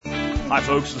Hi,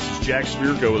 folks. This is Jack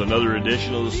Spirko with another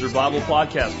edition of the Survival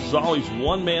Podcast. As always,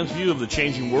 one man's view of the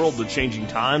changing world, the changing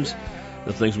times,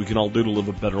 the things we can all do to live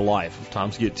a better life if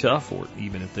times get tough or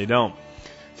even if they don't.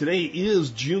 Today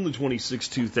is June the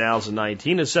 26th,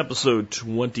 2019. It's episode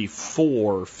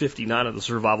 2459 of the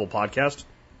Survival Podcast.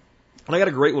 And I got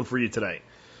a great one for you today.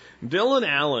 Dylan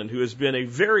Allen, who has been a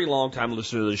very long time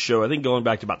listener to the show, I think going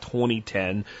back to about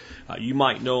 2010, you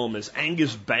might know him as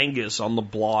Angus Bangus on the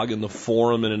blog and the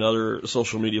forum and in other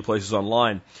social media places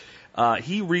online.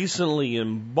 He recently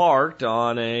embarked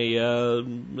on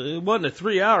it wasn't a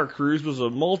 3-hour cruise, it was a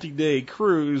multi-day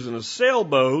cruise in a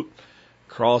sailboat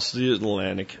across the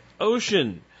Atlantic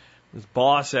Ocean. His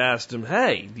boss asked him,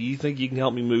 "Hey, do you think you can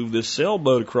help me move this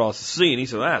sailboat across the sea?" And he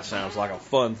said, "That sounds like a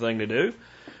fun thing to do."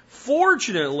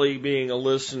 Fortunately, being a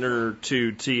listener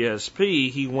to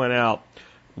TSP, he went out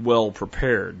well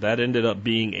prepared. That ended up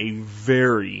being a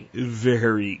very,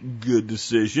 very good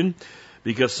decision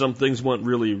because some things went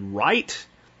really right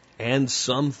and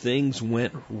some things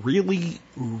went really,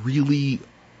 really,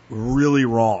 really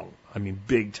wrong. I mean,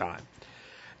 big time.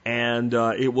 And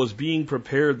it was being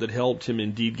prepared that helped him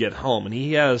indeed get home. And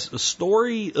he has a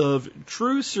story of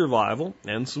true survival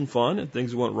and some fun and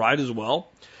things that went right as well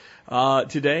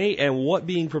today, and what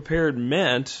being prepared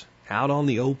meant out on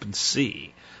the open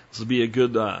sea. This will be a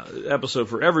good episode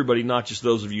for everybody, not just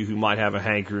those of you who might have a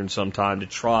hankering sometime to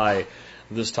try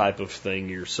this type of thing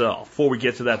yourself. Before we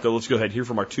get to that, though, let's go ahead and hear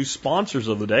from our two sponsors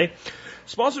of the day.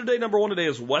 Sponsor today, number one today,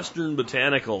 is Western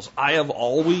Botanicals. I have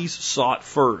always sought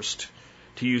first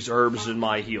to use herbs in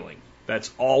my healing.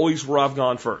 That's always where I've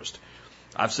gone first.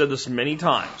 I've said this many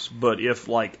times, but if,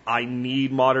 I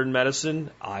need modern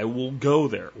medicine, I will go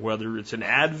there. Whether it's an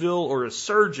Advil or a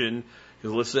surgeon,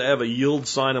 because let's say I have a yield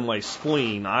sign on my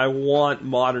spleen, I want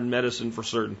modern medicine for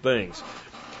certain things.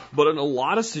 But in a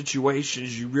lot of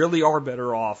situations, you really are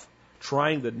better off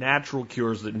trying the natural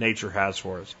cures that nature has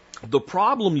for us. The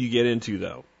problem you get into,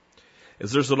 though,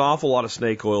 is there's an awful lot of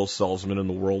snake oil salesmen in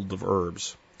the world of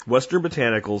herbs. Western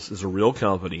Botanicals is a real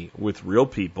company with real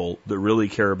people that really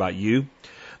care about you.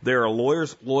 They're a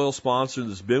loyal sponsor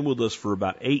that's been with us for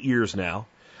about 8 years now.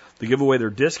 They give away their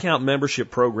discount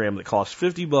membership program that costs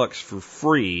 $50 for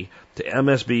free to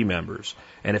MSB members.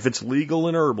 And if it's legal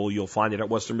and herbal, you'll find it at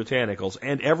Western Botanicals.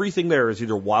 And everything there is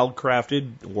either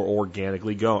wildcrafted or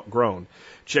organically grown.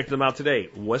 Check them out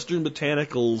today,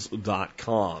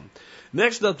 westernbotanicals.com.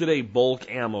 Next up today,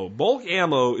 bulk ammo. Bulk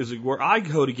ammo is where I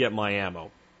go to get my ammo.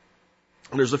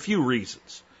 And there's a few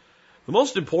reasons. The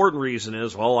most important reason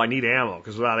is, I need ammo,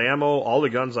 because without ammo, all the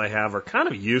guns I have are kind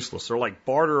of useless. They're like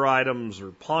barter items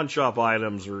or pawn shop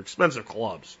items or expensive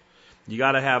clubs. You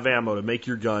got to have ammo to make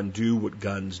your gun do what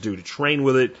guns do, to train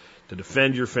with it, to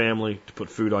defend your family, to put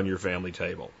food on your family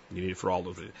table. You need it for all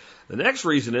of it. The next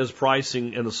reason is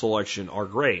pricing and the selection are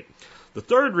great. The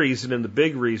third reason and the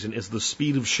big reason is the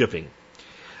speed of shipping.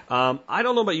 I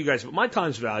don't know about you guys, but my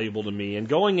time's valuable to me, and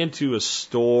going into a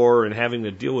store and having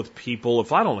to deal with people,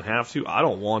 if I don't have to, I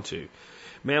don't want to.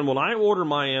 Man, when I order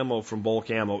my ammo from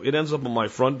Bulk Ammo, it ends up on my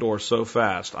front door so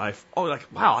fast.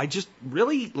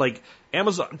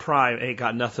 Amazon Prime ain't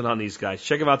got nothing on these guys.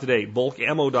 Check them out today,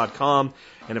 bulkammo.com,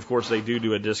 and of course they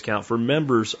do a discount for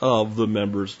members of the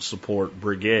Members Support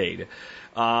Brigade.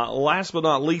 Last but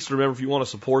not least, remember, if you want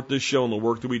to support this show and the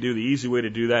work that we do, the easy way to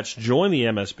do that is join the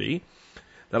MSB.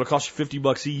 That'll cost you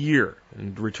 $50 a year.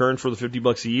 In return for the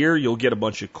 $50 a year, you'll get a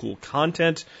bunch of cool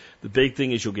content. The big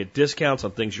thing is you'll get discounts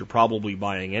on things you're probably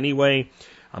buying anyway.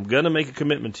 I'm going to make a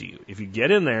commitment to you. If you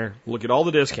get in there, look at all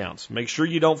the discounts. Make sure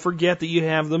you don't forget that you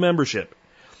have the membership.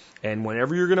 And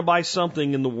whenever you're going to buy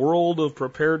something in the world of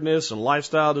preparedness and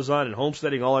lifestyle design and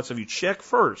homesteading, all that stuff, you check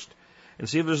first and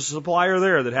see if there's a supplier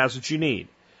there that has what you need.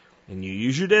 And you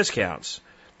use your discounts.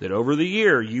 That over the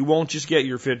year, you won't just get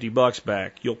your $50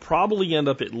 back. You'll probably end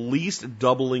up at least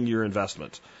doubling your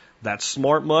investment. That's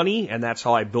smart money, and that's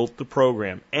how I built the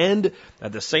program. And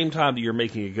at the same time that you're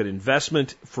making a good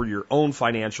investment for your own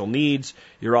financial needs,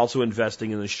 you're also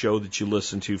investing in the show that you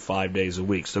listen to 5 days a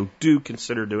week. So do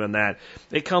consider doing that.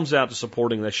 It comes out to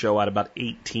supporting the show at about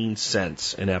 18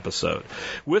 cents an episode.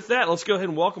 With that, let's go ahead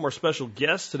and welcome our special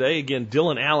guest today. Again,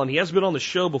 Dylan Allen. He has been on the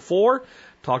show before,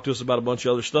 talked to us about a bunch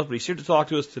of other stuff, but he's here to talk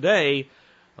to us today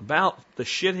about the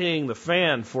shit hitting the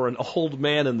fan for an old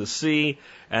man in the sea,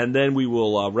 and then we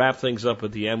will wrap things up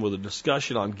at the end with a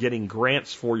discussion on getting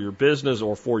grants for your business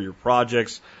or for your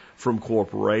projects from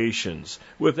corporations.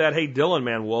 With that, hey Dylan,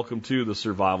 man, welcome to the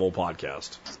Survival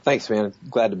Podcast. Thanks, man.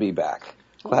 Glad to be back.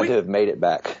 Glad to have made it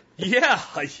back. Yeah,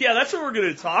 that's what we're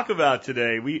going to talk about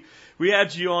today. We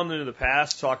had you on in the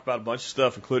past to talk about a bunch of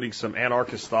stuff, including some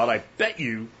anarchist thought. I bet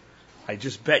you I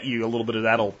just bet you a little bit of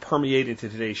that will permeate into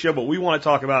today's show. But we want to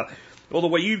talk about, well, the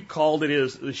way you called it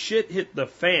is the shit hit the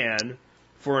fan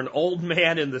for an old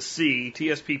man in the sea.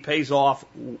 TSP pays off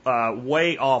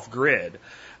way off grid.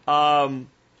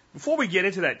 Before we get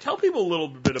into that, tell people a little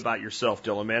bit about yourself,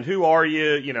 Dylan, man. Who are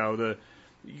you? You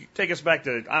take us back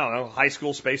to, I don't know, high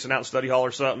school, spacing out in study hall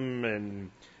or something,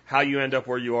 and how you end up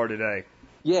where you are today.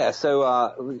 Yeah, so,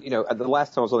 the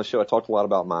last time I was on the show, I talked a lot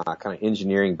about my kind of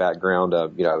engineering background. I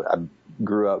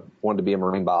grew up, wanted to be a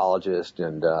marine biologist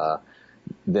and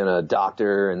then a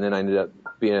doctor, and then I ended up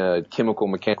being a chemical,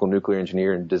 mechanical, nuclear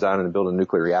engineer and designing and building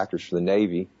nuclear reactors for the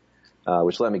Navy,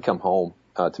 which let me come home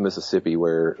to Mississippi,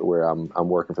 where I'm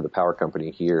working for the power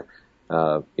company here,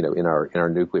 in our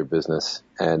nuclear business,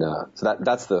 and so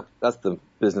that's the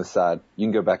business side. You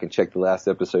can go back and check the last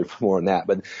episode for more on that.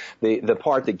 But the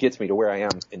part that gets me to where I am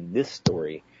in this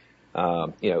story,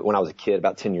 when I was a kid,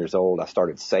 about 10 years old, I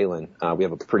started sailing. We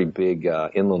have a pretty big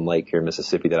inland lake here in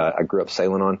Mississippi that I grew up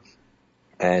sailing on,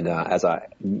 and as I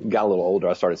got a little older,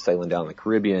 I started sailing down the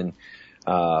Caribbean.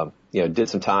 Did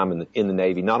some time in the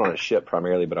Navy, not on a ship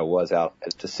primarily, but I was out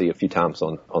to sea a few times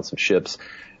on some ships.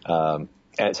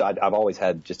 And so I've always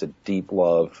had just a deep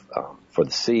love, for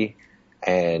the sea.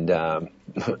 And,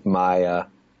 my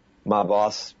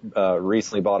boss,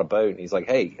 recently bought a boat and he's like,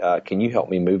 "Hey, can you help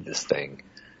me move this thing?"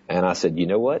 And I said, "You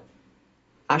know what?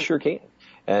 I sure can."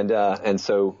 And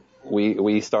so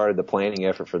we started the planning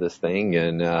effort for this thing.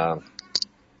 And,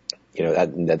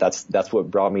 that's what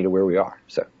brought me to where we are.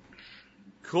 So.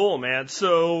 Cool, man.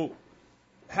 So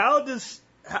how does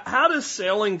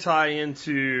sailing tie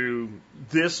into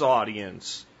this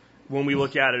audience when we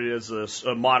look at it as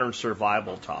a modern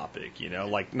survival topic?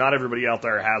 Like not everybody out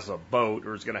there has a boat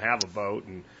or is going to have a boat,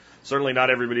 and certainly not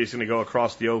everybody's going to go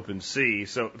across the open sea.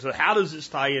 So how does this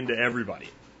tie into everybody?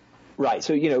 Right.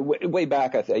 So, way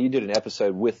back, you did an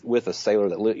episode with a sailor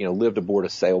that lived aboard a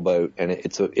sailboat, and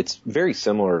it's very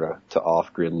similar to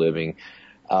off-grid living.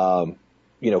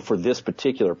 For this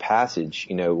particular passage,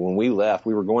 when we left,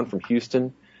 we were going from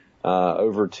Houston,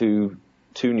 over to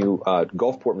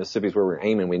Gulfport, Mississippi is where we were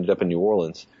aiming. We ended up in New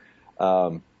Orleans.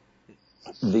 When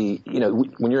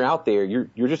you're out there,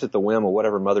 you're just at the whim of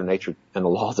whatever Mother Nature and the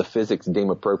laws of physics deem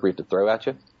appropriate to throw at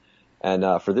you.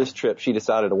 And, for this trip, she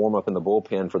decided to warm up in the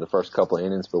bullpen for the first couple of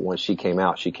innings, but once she came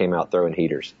out throwing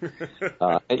heaters.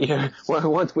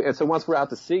 Once we're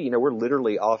out to sea, we're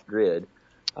literally off grid.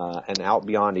 And out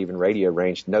beyond even radio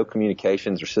range, no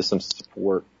communications or systems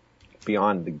support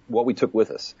beyond what we took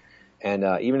with us. And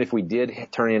even if we did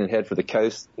turn in and head for the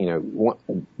coast,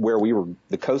 where we were,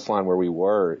 the coastline where we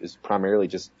were is primarily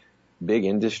just big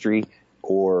industry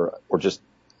or just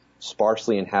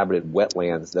sparsely inhabited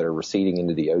wetlands that are receding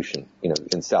into the ocean.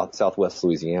 In southwest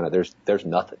Louisiana, there's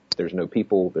nothing. There's no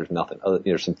people. There's nothing.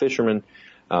 There's some fishermen.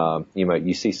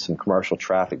 You see some commercial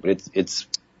traffic, but it's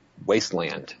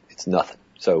wasteland. It's nothing.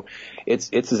 So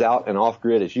it's as out and off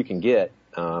grid as you can get,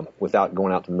 without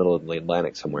going out to the middle of the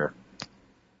Atlantic somewhere.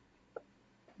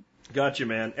 Gotcha,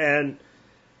 man. And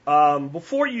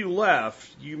before you left,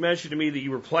 you mentioned to me that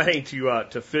you were planning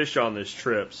to fish on this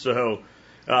trip. So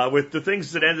with the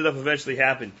things that ended up eventually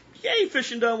happening, yay,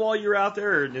 fishing done while you were out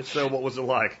there? And if so, what was it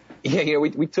like? Yeah,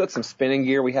 we took some spinning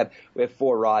gear. We had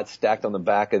 4 rods stacked on the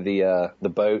back of the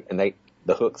boat, and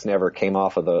the hooks never came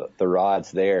off of the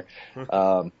rods there.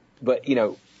 But,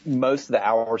 most of the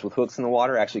hours with hooks in the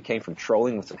water actually came from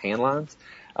trolling with some hand lines.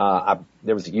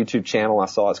 There was a YouTube channel I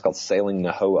saw. It's called Sailing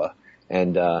Nahoa.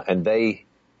 And they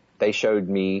showed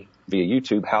me via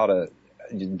YouTube how to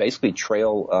basically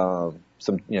trail,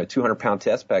 some, 200-pound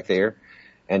test back there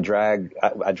and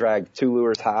I dragged 2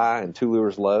 lures high and 2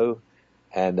 lures low.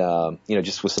 And,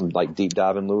 just with some like deep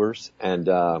diving lures. And,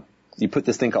 you put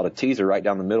this thing called a teaser right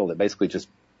down the middle that basically just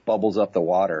bubbles up the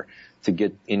water to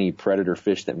get any predator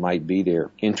fish that might be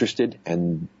there interested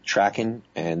and tracking,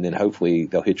 and then hopefully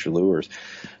they'll hit your lures.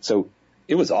 So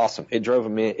it was awesome. It drove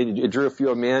them in. It drew a few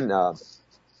of them in.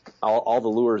 All the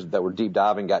lures that were deep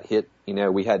diving got hit.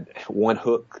 We had one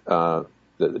hook, the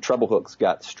treble hooks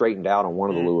got straightened out on one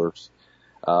of the lures.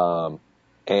 I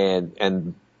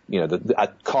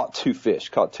caught 2 fish,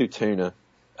 caught 2 tuna,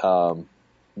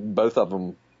 both of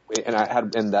them.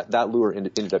 And that lure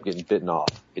ended up getting bitten off.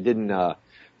 It didn't,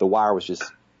 the wire was just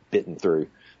bitten through.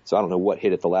 So I don't know what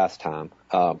hit it the last time.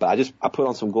 But I put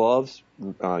on some gloves,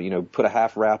 put a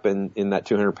half wrap in that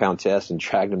 200-pound test and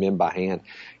dragged them in by hand.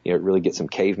 Really get some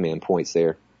caveman points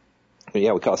there. But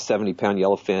yeah, we caught a 70-pound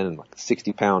yellowfin and like a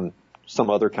 60-pound, some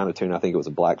other kind of tuna. I think it was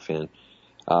a blackfin.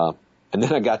 And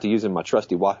then I got to using my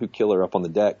trusty Wahoo killer up on the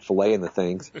deck, filleting the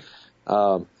things. It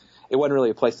wasn't really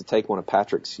a place to take one of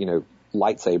Patrick's,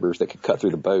 lightsabers that could cut through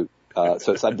the boat.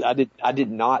 So I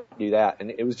did not do that.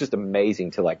 And it was just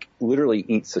amazing to like literally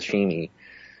eat sashimi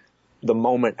the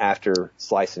moment after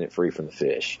slicing it free from the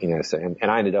fish, so, and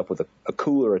I ended up with a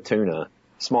cooler of tuna,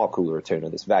 small cooler of tuna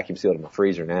that's vacuum sealed in my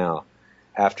freezer now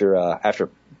after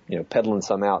peddling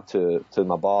some out to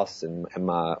my boss and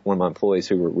one of my employees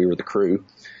we were the crew.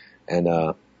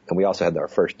 And we also had our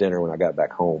first dinner when I got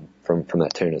back home from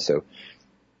that tuna. So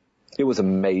it was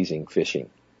amazing fishing.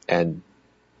 And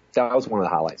that was one of the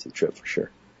highlights of the trip for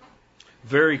sure.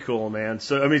 Very cool, man.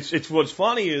 So, I mean, it's what's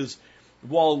funny is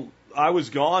while I was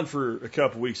gone for a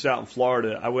couple weeks out in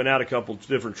Florida, I went out a couple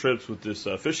different trips with this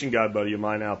fishing guide buddy of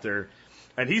mine out there.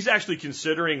 And he's actually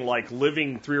considering like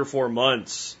living 3 or 4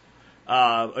 months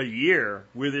a year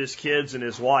with his kids and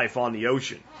his wife on the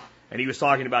ocean. And he was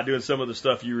talking about doing some of the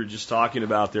stuff you were just talking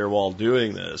about there while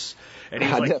doing this. And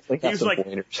he's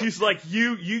like,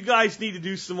 you guys need to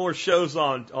do some more shows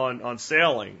on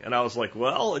sailing. And I was like,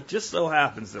 well, it just so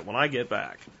happens that when I get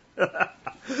back.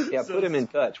 Yeah, put him in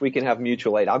touch. We can have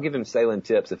mutual aid. I'll give him sailing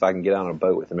tips if I can get on a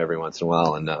boat with him every once in a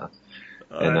while and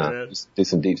just do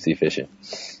some deep sea fishing.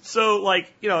 So,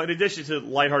 like, in addition to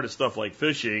lighthearted stuff like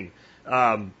fishing,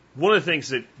 one of the things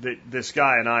that this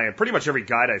guy and I, and pretty much every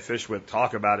guide I fish with,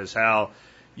 talk about is how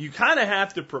you kind of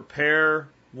have to prepare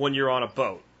when you're on a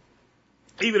boat.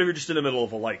 Even if you're just in the middle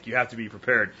of a lake, you have to be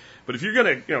prepared. But if you're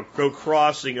going to go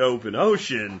crossing open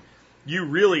ocean, you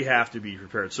really have to be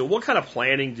prepared. So what kind of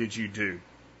planning did you do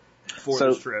for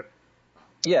this trip?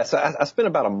 Yeah, so I spent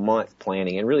about a month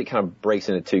planning, and really kind of breaks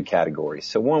into 2 categories.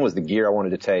 So one was the gear I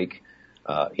wanted to take.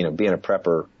 Being a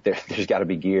prepper, there's got to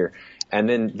be gear. And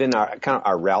then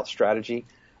our route strategy.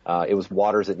 It was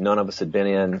waters that none of us had been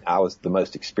in. I was the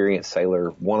most experienced sailor.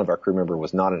 One of our crew members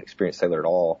was not an experienced sailor at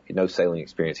all. He had no sailing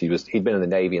experience. He'd been in the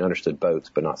Navy and understood boats,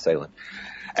 but not sailing.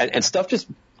 And stuff just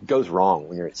goes wrong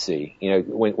when you're at sea.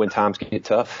 When times get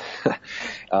tough,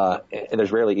 and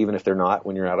there's rarely, even if they're not,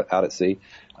 when you're out at sea.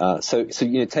 So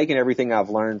taking everything I've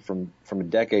learned from a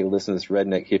decade of listening to this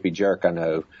redneck hippie jerk I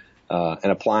know,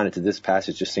 and applying it to this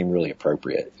passage just seemed really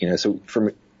appropriate. So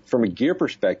from a gear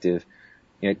perspective,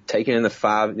 taking in the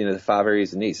 5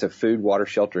 areas of need. So food, water,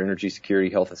 shelter, energy, security,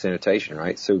 health, and sanitation,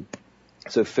 right? So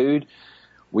food,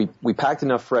 we packed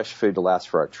enough fresh food to last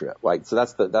for our trip. Like, so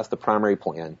that's the primary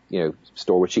plan,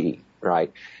 store what you eat,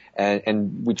 right?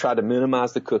 And we tried to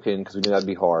minimize the cooking because we knew that'd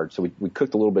be hard. So we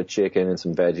cooked a little bit of chicken and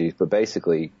some veggies, but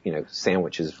basically,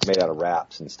 sandwiches made out of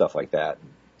wraps and stuff like that,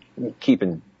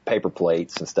 keeping paper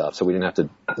plates and stuff. So we didn't have to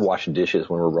wash dishes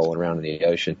when we're rolling around in the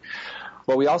ocean.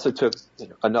 But we also took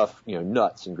enough,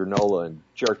 nuts and granola and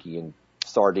jerky and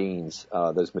sardines,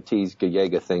 those Matisse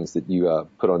Gallega things that you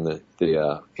put on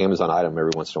the Amazon item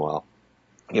every once in a while.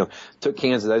 Took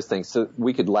cans of those things so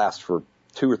we could last for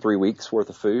 2 or 3 weeks worth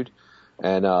of food.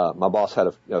 And my boss had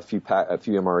a few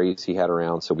MREs he had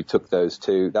around, so we took those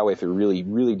too. That way, if it really,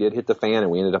 really did hit the fan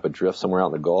and we ended up adrift somewhere out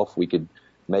in the Gulf, we could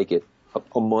make it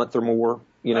a month or more.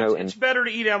 It's better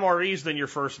to eat MREs than your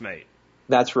first mate.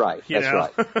 That's right.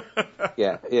 Right.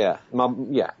 Yeah.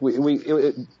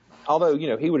 Although,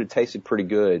 he would have tasted pretty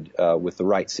good, with the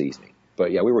right seasoning.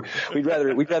 But yeah, we'd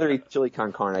rather eat chili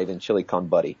con carne than chili con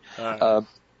buddy. So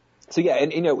yeah,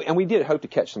 and we did hope to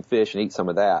catch some fish and eat some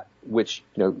of that, which,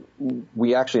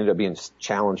 we actually ended up being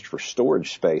challenged for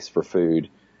storage space for food.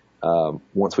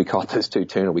 Once we caught those 2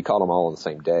 tuna, we caught them all on the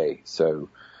same day. So,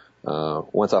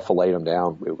 once I filleted them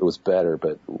down, it was better,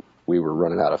 but we were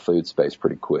running out of food space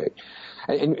pretty quick.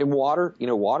 And water,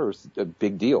 water is a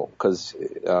big deal because,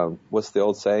 what's the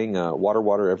old saying?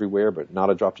 Water everywhere, but not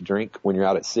a drop to drink. When you're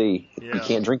out at sea, You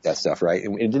can't drink that stuff, right?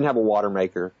 And it didn't have a water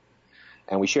maker,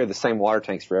 and we shared the same water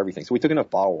tanks for everything. So we took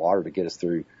enough bottled water to get us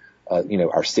through, our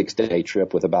 6-day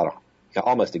trip with about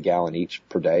almost a gallon each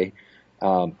per day.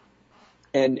 And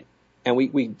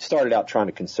we started out trying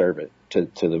to conserve it to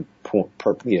the point,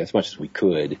 as much as we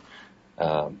could.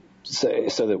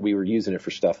 So that we were using it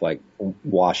for stuff like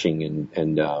washing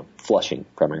and flushing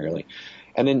primarily.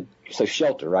 And then, so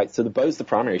shelter, right? So the boat's the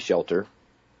primary shelter.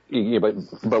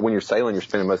 But when you're sailing, you're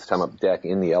spending most of the time up deck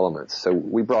in the elements. So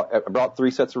I brought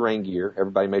 3 sets of rain gear.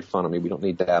 Everybody made fun of me. We don't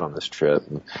need that on this trip.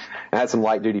 And I had some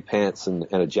light duty pants and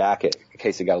a jacket in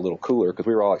case it got a little cooler because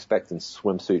we were all expecting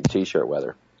swimsuit and t-shirt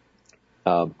weather.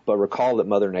 But recall that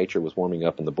Mother Nature was warming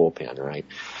up in the bullpen, right?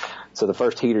 So the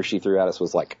first heater she threw at us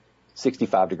was like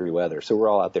 65-degree weather. So we're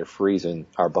all out there freezing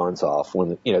our buns off.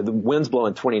 When the wind's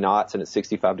blowing 20 knots and it's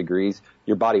 65 degrees,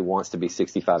 your body wants to be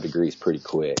 65 degrees pretty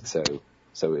quick. So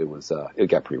it was it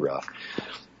got pretty rough.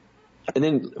 And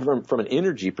then from an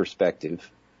energy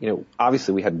perspective,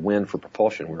 obviously we had wind for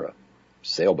propulsion. We're a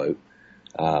sailboat.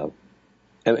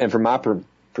 And from my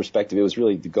perspective, it was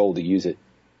really the goal to use it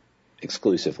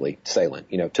exclusively sailing,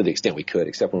 to the extent we could,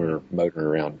 except when we were motoring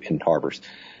around in harbors.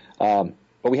 But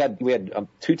we had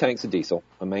 2 tanks of diesel,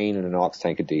 a main and an aux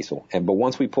tank of diesel. But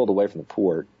once we pulled away from the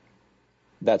port,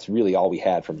 that's really all we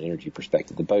had from an energy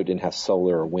perspective. The boat didn't have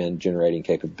solar or wind generating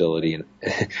capability. And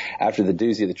after the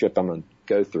doozy of the trip I'm going to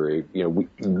go through,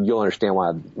 you'll understand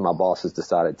why my boss has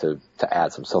decided to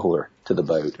add some solar to the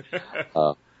boat.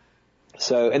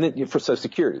 And then for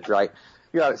security, right?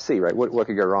 You're out at sea, right? What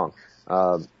could go wrong?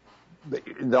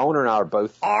 The owner and I are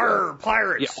both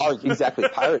pirates. Yeah, exactly,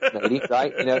 pirates, matey,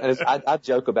 right? And I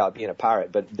joke about being a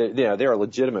pirate, but there are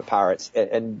legitimate pirates,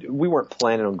 and we weren't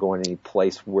planning on going any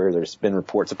place where there's been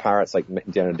reports of pirates, like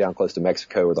down close to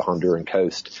Mexico or the Honduran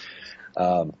coast.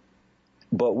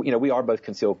 But we are both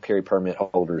concealed carry permit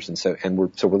holders, and we're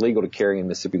legal to carry in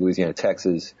Mississippi, Louisiana,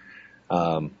 Texas.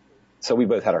 So we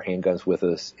both had our handguns with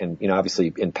us, and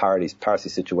obviously in piracy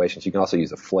situations, you can also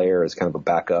use a flare as kind of a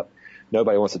backup.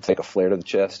 Nobody wants to take a flare to the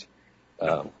chest.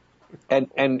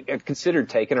 And considered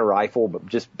taking a rifle, but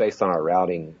just based on our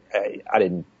routing, I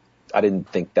didn't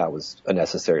think that was a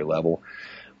necessary level.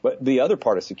 But the other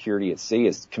part of security at sea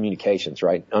is communications,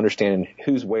 right? Understanding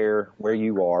who's where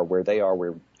you are, where they are,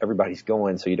 where everybody's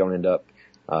going, so you don't end up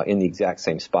in the exact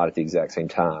same spot at the exact same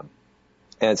time.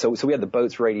 And so we had the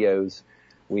boat's radios.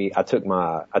 I took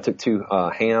 2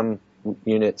 ham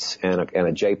units and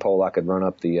a J pole I could run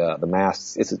up the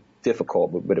masts. It's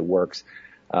difficult, but it works.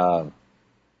 And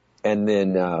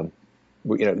then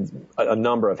a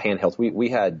number of handhelds. We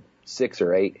had 6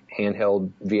 or 8 handheld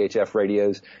VHF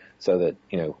radios, so that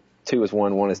 2 is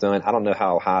 1 is none. I don't know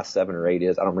how high 7 or 8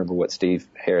 is. I don't remember what Steve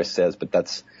Harris says,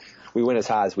 but we went as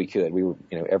high as we could. We were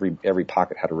every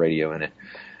pocket had a radio in it.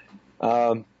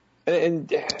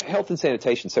 And health and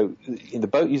sanitation. So the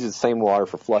boat uses the same water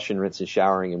for flushing, rinsing,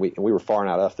 showering, and we were far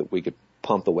enough that we could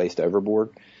pump the waste overboard.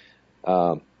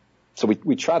 So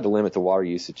we tried to limit the water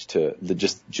usage to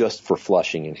just for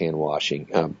flushing and hand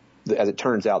washing. As it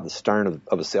turns out, the stern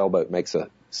of a sailboat makes a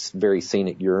very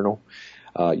scenic urinal.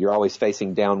 You're always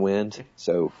facing downwind,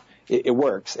 so it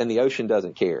works, and the ocean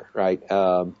doesn't care, right?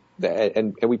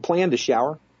 And we planned to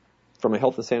shower from a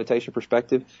health and sanitation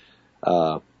perspective.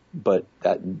 But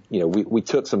that, we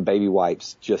took some baby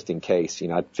wipes just in case.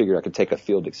 I figured I could take a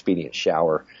field expedient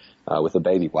shower with a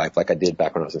baby wipe like I did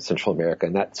back when I was in Central America.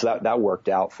 And that worked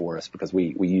out for us because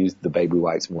we used the baby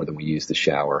wipes more than we used the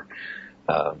shower.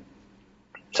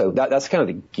 So that's kind of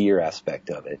the gear aspect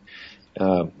of it.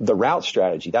 The route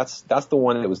strategy, that's the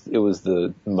one that it was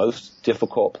the most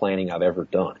difficult planning I've ever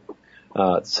done.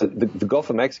 So the Gulf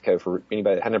of Mexico, for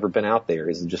anybody that had never been out there,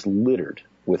 is just littered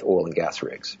with oil and gas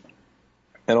rigs.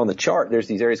 And on the chart, there's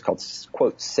these areas called,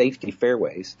 quote, safety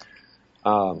fairways.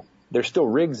 There's still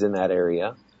rigs in that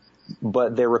area,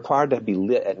 but they're required to be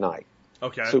lit at night.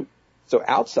 Okay. So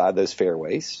outside those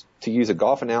fairways, to use a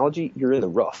golf analogy, you're in the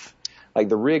rough. Like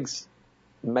the rigs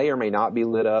may or may not be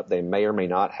lit up. They may or may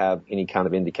not have any kind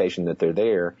of indication that they're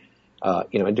there.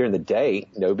 And during the day,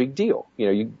 no big deal.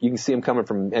 You can see them coming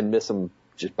from and miss them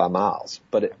just by miles.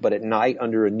 But at night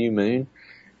under a new moon,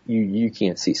 you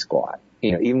can't see squat.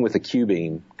 Even with a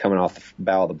Q-beam coming off the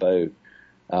bow of the boat,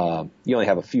 you only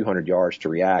have a few hundred yards to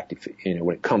react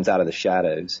when it comes out of the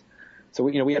shadows. So,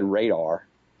 we had radar,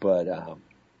 but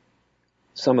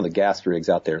some of the gas rigs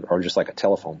out there are just like a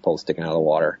telephone pole sticking out of the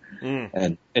water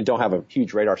and don't have a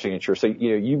huge radar signature. So,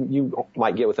 you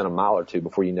might get within a mile or two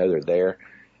before you know they're there.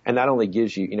 And that only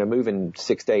gives you, moving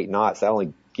 6 to 8 knots, that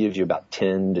only gives you about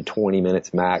 10 to 20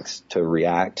 minutes max to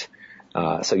react.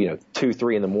 So, 2,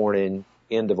 3 in the morning,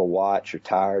 end of a watch, you're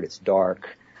tired, it's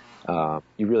dark. You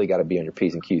really got to be on your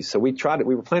P's and Q's. So we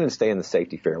were planning to stay in the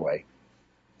safety fairway.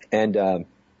 And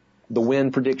the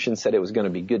wind prediction said it was going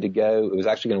to be good to go. It was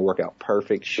actually going to work out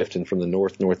perfect, shifting from the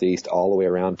northeast all the way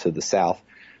around to the south,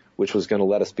 which was going to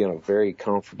let us be on a very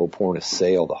comfortable point of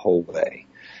sail the whole way.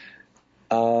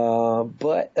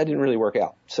 But that didn't really work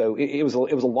out. So it was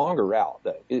a longer route.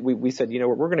 We said,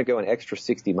 we're going to go an extra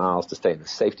 60 miles to stay in the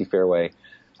safety fairway.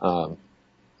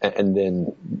 And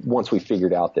then once we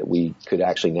figured out that we could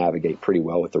actually navigate pretty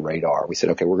well with the radar, we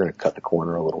said, okay, we're going to cut the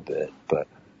corner a little bit. But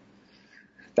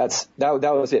that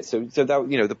was it. So that,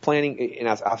 the planning, and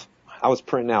I was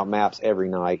printing out maps every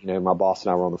night. My boss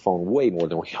and I were on the phone way more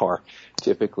than we are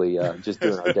typically, just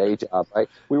doing our day job, right?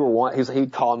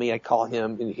 He'd call me, I'd call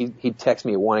him, and he'd text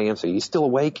me at 1 a.m. So you still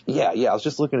awake? Yeah, I was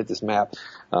just looking at this map.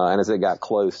 And as it got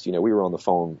close, we were on the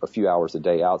phone a few hours a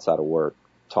day outside of work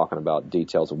talking about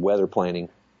details of weather planning,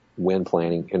 wind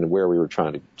planning, and where we were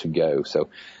trying to go. So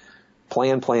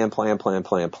plan,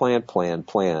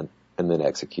 and then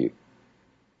execute.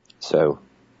 So,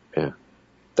 yeah.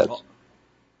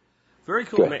 Very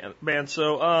cool, man.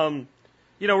 So,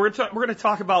 we're going to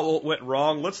talk about what went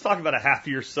wrong. Let's talk about a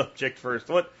happier subject first.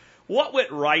 What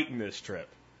went right in this trip?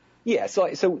 Yeah,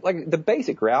 so like the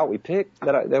basic route we picked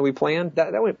that we planned,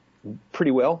 that went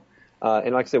pretty well.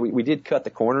 And like I said, we did cut the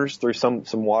corners through some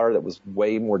water that was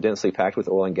way more densely packed with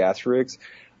oil and gas rigs,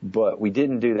 but we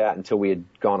didn't do that until we had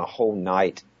gone a whole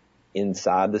night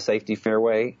inside the safety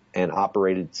fairway and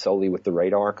operated solely with the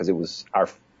radar, because it was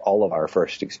all of our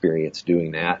first experience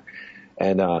doing that.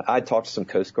 And I talked to some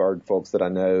Coast Guard folks that I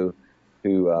know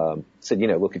who said,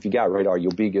 look, if you got radar,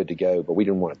 you'll be good to go. But we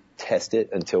didn't want to test it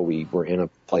until we were in a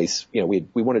place, we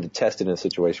wanted to test it in a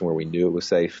situation where we knew it was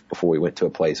safe before we went to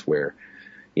a place where,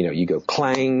 you go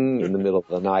clang in the middle of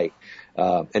the night,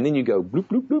 and then you go bloop,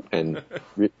 bloop, bloop. And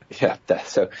yeah,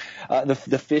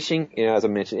 the fishing, as I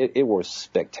mentioned, it was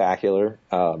spectacular.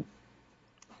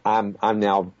 I'm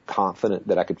now confident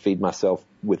that I could feed myself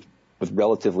with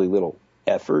relatively little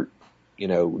effort.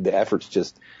 The effort's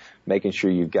just making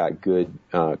sure you've got good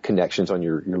connections on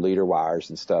your leader wires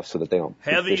and stuff so that they don't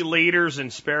heavy leaders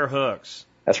and spare hooks.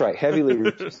 That's right, heavy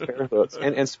leaders, spare hooks,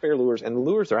 and spare lures. And the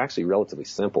lures are actually relatively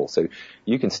simple, so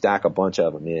you can stack a bunch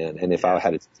of them in. And if I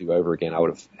had it to do over again, I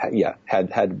would have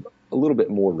had a little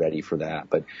bit more ready for that.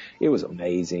 But it was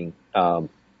amazing. And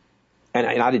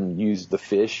I didn't use the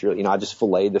fish. I just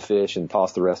filleted the fish and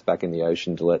tossed the rest back in the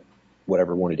ocean to let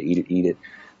whatever wanted to eat it.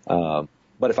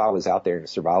 But if I was out there in a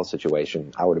survival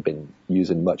situation, I would have been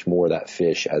using much more of that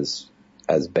fish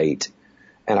as bait.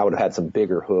 And I would have had some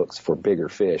bigger hooks for bigger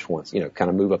fish once, kind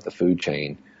of move up the food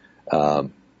chain. You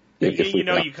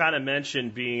kind of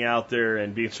mentioned being out there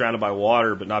and being surrounded by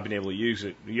water but not being able to use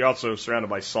it. You're also surrounded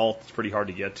by salt. It's pretty hard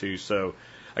to get to. So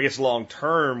I guess long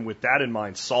term, with that in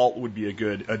mind, salt would be a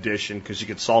good addition, because you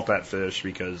could salt that fish,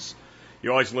 because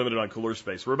you're always limited on cooler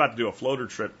space. We're about to do a floater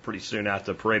trip pretty soon out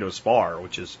to Pareto Spar,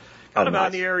 which is kind of out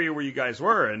in the area where you guys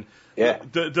were. And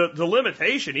the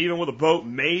limitation, even with a boat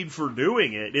made for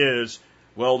doing it, is,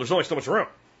 well, there's only so much room.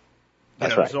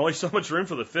 That's right. There's only so much room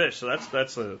for the fish, so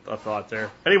that's a thought there.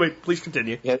 Anyway, please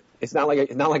continue. Yeah, it's not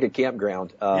like a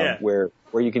campground where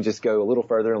you can just go a little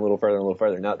further and a little further and a little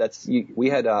further. No, we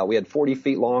had 40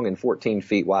 feet long and 14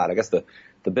 feet wide. I guess the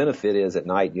benefit is at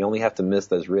night you only have to miss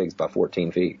those rigs by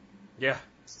 14 feet. Yeah.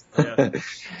 Yeah,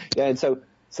 and so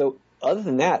other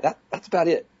than that's about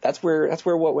it. That's where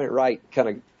what went right kind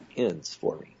of ends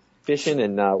for me. Fishing,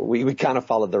 and we kind of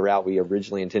followed the route we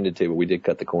originally intended to, but we did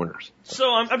cut the corners.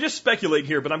 So I'm just speculating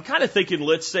here, but I'm kind of thinking,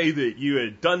 let's say that you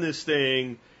had done this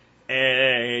thing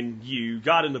and you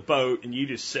got in the boat and you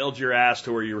just sailed your ass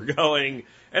to where you were going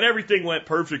and everything went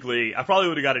perfectly. I probably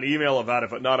would have got an email about it,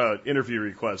 but not an interview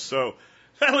request. So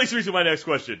that leads me to my next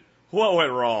question. What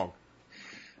went wrong?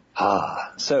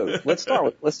 So let's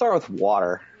start with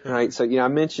water, right? So, I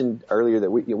mentioned earlier that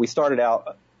we started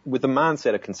out with the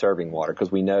mindset of conserving water,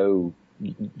 because we know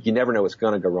you never know what's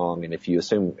going to go wrong. And if you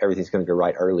assume everything's going to go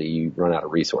right early, you run out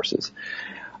of resources.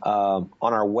 On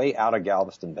our way out of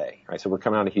Galveston Bay, right? So we're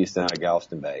coming out of Houston, out of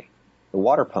Galveston Bay. The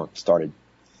water pump started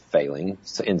failing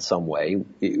in some way.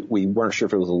 We weren't sure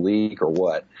if it was a leak or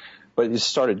what, but it just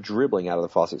started dribbling out of the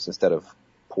faucets instead of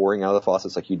pouring out of the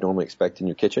faucets like you'd normally expect in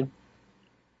your kitchen.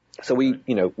 So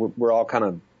we're all kind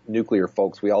of nuclear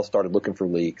folks. We all started looking for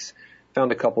leaks,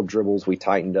 found a couple dribbles. We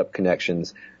tightened up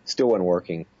connections, still wasn't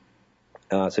working.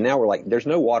 So now we're like, there's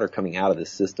no water coming out of this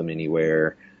system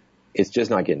anywhere. It's just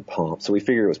not getting pumped. So we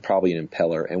figured it was probably an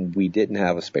impeller, and we didn't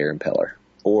have a spare impeller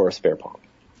or a spare pump.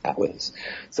 That was.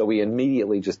 So we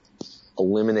immediately just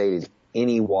eliminated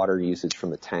any water usage from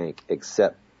the tank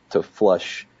except to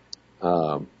flush,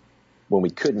 when we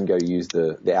couldn't go use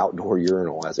the outdoor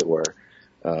urinal, as it were.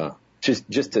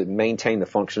 Just to maintain the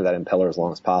function of that impeller as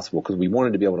long as possible, because we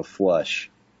wanted to be able to flush,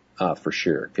 for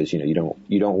sure. Because, you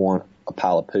don't want a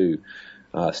pile of poo,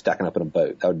 stacking up in a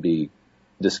boat. That would be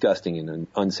disgusting and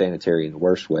unsanitary in the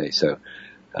worst way. So,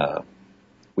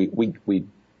 we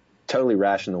totally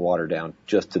rationed the water down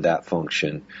just to that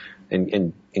function,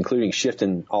 and including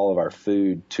shifting all of our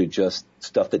food to just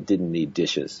stuff that didn't need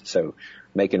dishes. So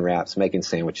making wraps, making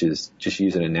sandwiches, just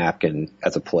using a napkin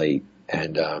as a plate.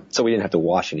 And so we didn't have to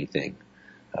wash anything.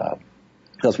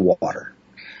 That's water.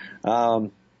 The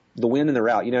wind and the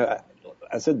route,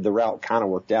 I said the route kind of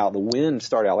worked out. The wind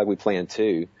started out like we planned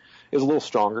too. It was a little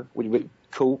stronger.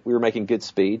 Cool. We were making good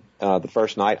speed. The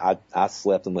first night I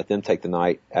slept and let them take the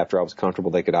night after I was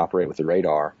comfortable they could operate with the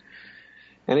radar.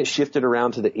 And it shifted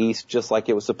around to the east just like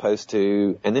it was supposed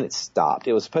to. And then it stopped.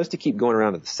 It was supposed to keep going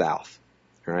around to the south.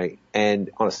 Right. And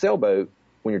on a sailboat,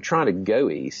 when you're trying to go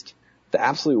east, the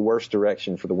absolute worst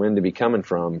direction for the wind to be coming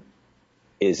from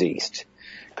is east,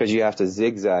 because you have to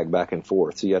zigzag back and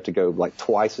forth. So you have to go like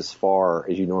twice as far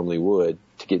as you normally would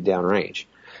to get downrange.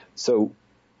 So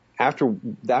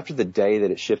after the day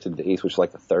that it shifted to the east, which was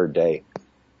like the third day,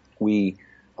 we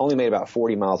only made about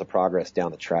 40 miles of progress down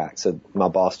the track. So my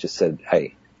boss just said,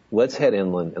 hey, let's head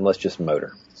inland and let's just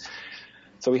motor.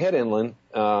 So we head inland,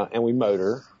 and we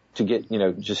motor to get,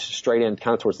 just straight in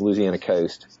kind of towards the Louisiana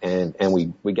coast. And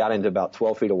we got into about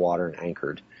 12 feet of water and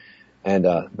anchored. And,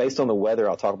 based on the weather,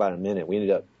 I'll talk about in a minute, we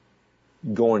ended up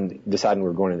deciding we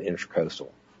were going to the Intracoastal.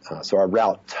 So our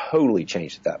route totally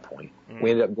changed at that point. Mm-hmm.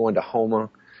 We ended up going to Houma,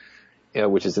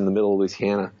 which is in the middle of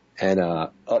Louisiana, and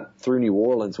up through New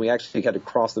Orleans. We actually had to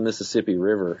cross the Mississippi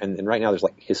River, and right now there's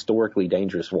like historically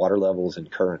dangerous water levels and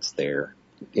currents there.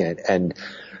 And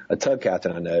a tug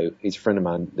captain I know, he's a friend of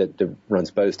mine that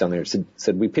runs boats down there,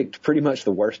 said we picked pretty much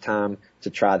the worst time to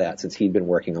try that since he'd been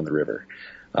working on the river.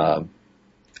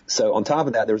 So on top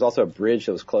of that, there was also a bridge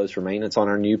that was closed for maintenance on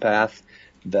our new path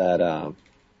that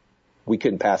we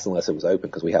couldn't pass unless it was open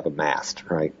because we have a mast,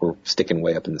 right? We're sticking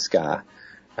way up in the sky.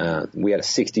 We had a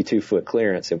 62-foot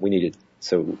clearance, and we needed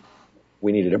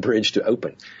a bridge to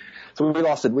open. So we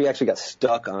lost it. We actually got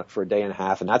stuck on it for a day and a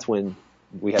half, and that's when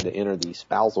we had to enter the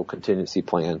spousal contingency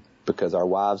plan because our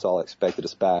wives all expected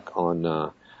us back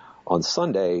on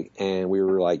Sunday, and we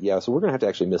were like, yeah, so we're going to have to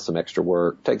actually miss some extra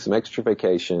work, take some extra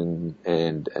vacation,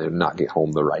 and not get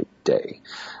home the right day.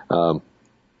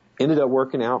 Ended up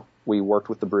working out. We worked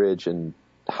with the bridge and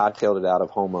hightailed it out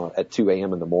of Houma at 2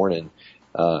 a.m. in the morning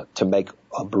to make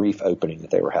a brief opening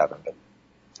that they were having. But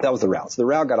that was the route. So the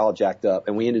route got all jacked up,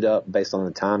 and we ended up, based on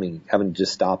the timing, having to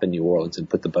just stop in New Orleans and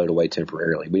put the boat away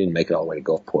temporarily. We didn't make it all the way to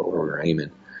Gulfport where we were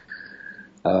aiming.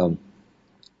 And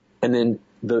then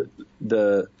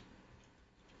the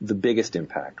biggest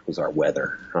impact was our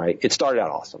weather, right? It started out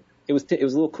awesome. It was a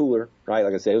little cooler, right?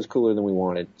 Like I said, it was cooler than we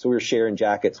wanted. So we were sharing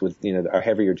jackets with, our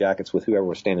heavier jackets with whoever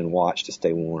was standing watch to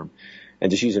stay warm, and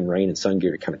just using rain and sun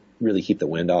gear to kind of really keep the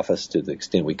wind off us to the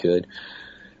extent we could.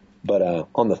 But,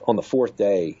 on the fourth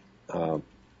day,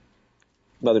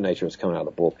 Mother Nature was coming out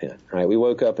of the bullpen, right? We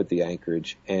woke up at the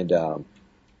anchorage, and,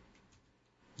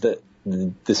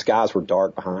 the skies were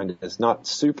dark behind us, not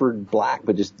super black,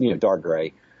 but just, dark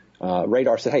gray.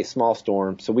 Radar said, hey, small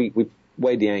storm. So we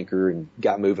weighed the anchor and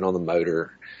got moving on the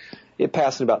motor. It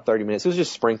passed in about 30 minutes. It was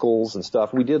just sprinkles and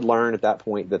stuff. We did learn at that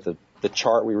point that the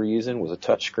chart we were using was a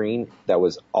touch screen that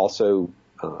was also,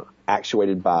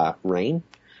 actuated by rain.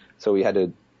 So we had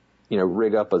to,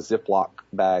 rig up a Ziploc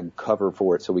bag cover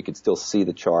for it so we could still see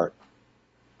the chart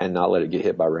and not let it get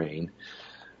hit by rain.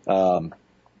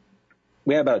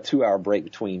 We had about a 2-hour break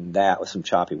between that with some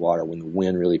choppy water when the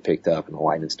wind really picked up and the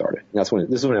lightning started. And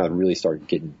this is when I really started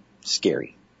getting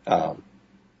scary. I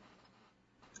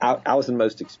was the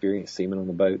most experienced seaman on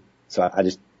the boat, so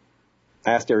I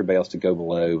asked everybody else to go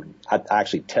below, and I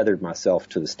actually tethered myself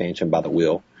to the stanchion by the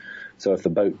wheel. So if the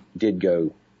boat did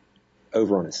go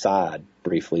over on its side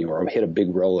briefly or hit a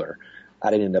big roller, I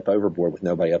didn't end up overboard with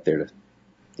nobody up there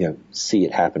to, see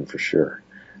it happen for sure.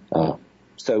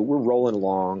 So we're rolling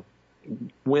along.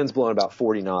 Wind's blowing about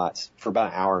 40 knots for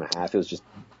about an hour and a half. It was just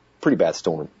a pretty bad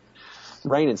storm.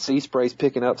 Rain and sea sprays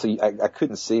picking up, so I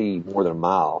couldn't see more than a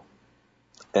mile.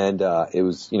 And it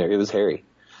was hairy.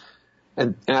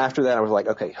 And after that, I was like,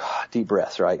 okay, deep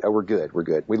breaths, right? Oh, we're good.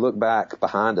 We look back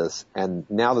behind us, and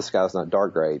now the sky's not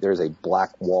dark gray. There's a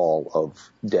black wall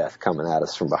of death coming at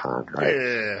us from behind, right?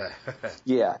 Yeah.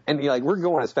 Yeah. And we're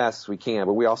going as fast as we can,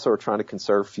 but we also are trying to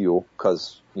conserve fuel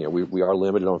because, we are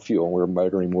limited on fuel, and we're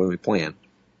motoring more than we plan.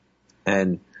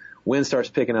 And wind starts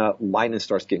picking up, lightning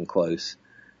starts getting close.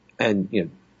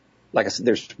 And, like I said,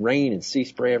 there's rain and sea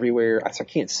spray everywhere. I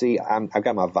can't see. I've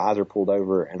got my visor pulled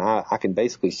over, and I can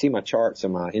basically see my charts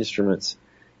and my instruments,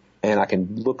 and I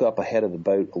can look up ahead of the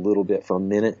boat a little bit for a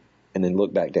minute and then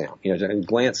look back down. And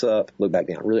glance up, look back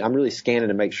down. I'm really scanning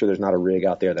to make sure there's not a rig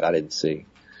out there that I didn't see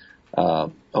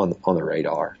on the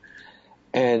radar.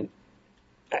 And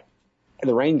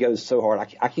the rain goes so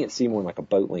hard, I can't see more than like a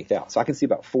boat length out. So I can see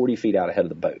about 40 feet out ahead of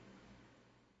the boat.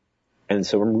 And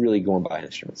so I'm really going by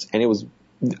instruments. And it was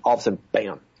all of a sudden,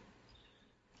 bam.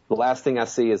 The last thing I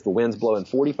see is the wind's blowing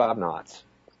 45 knots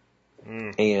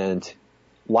and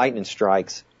lightning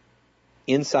strikes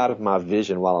inside of my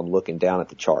vision while I'm looking down at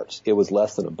the charts. It was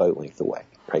less than a boat length away,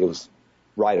 right? It was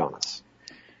right on us.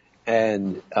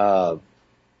 And,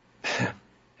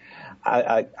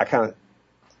 I kind of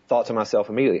thought to myself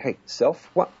immediately, hey, self,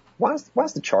 why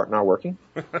is the chart not working?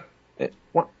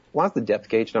 Why is the depth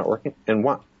gauge not working? And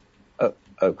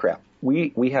oh crap.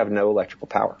 We have no electrical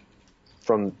power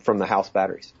from the house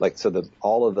batteries. So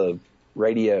all of the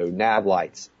radio, nav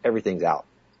lights, everything's out.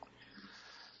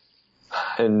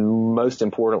 And most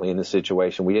importantly in this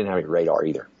situation, we didn't have any radar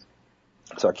either.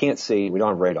 So I can't see, we don't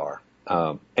have radar.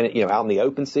 And out in the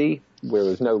open sea, where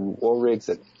there's no oil rigs,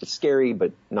 it's scary,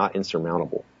 but not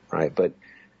insurmountable, right? But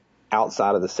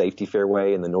outside of the safety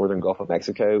fairway in the northern Gulf of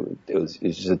Mexico, it was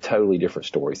just a totally different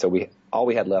story. So all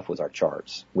we had left was our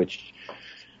charts, which,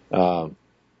 I'll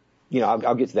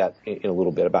get to that in a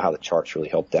little bit about how the charts really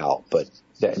helped out, but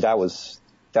that was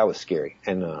scary.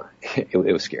 And,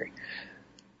 it was scary.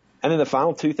 And then the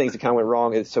final two things that kind of went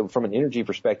wrong is, so from an energy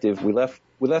perspective, we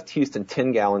left Houston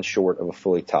 10 gallons short of a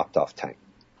fully topped off tank.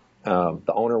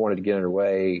 The owner wanted to get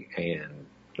underway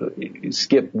and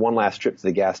skip one last trip to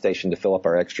the gas station to fill up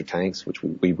our extra tanks, which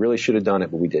we really should have done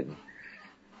it, but we didn't.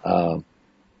 And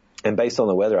based on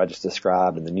the weather I just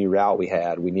described and the new route we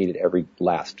had, we needed every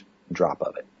last drop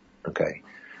of it. Okay.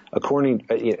 According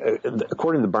to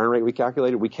the burn rate we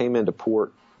calculated, we came into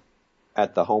port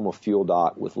at the home of fuel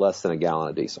dock with less than a gallon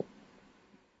of diesel.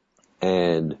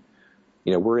 And,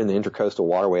 we're in the intercoastal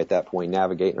waterway at that point,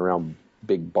 navigating around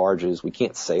big barges. We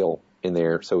can't sail in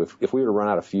there. So if we were to run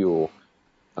out of fuel,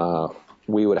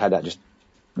 we would have had to just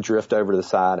drift over to the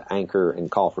side, anchor, and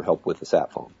call for help with the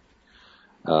sat phone.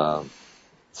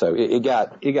 So it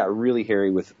got really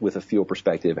hairy with a fuel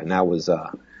perspective. And that was,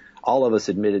 all of us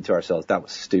admitted to ourselves that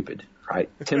was stupid, right?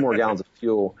 10 more gallons of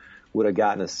fuel would have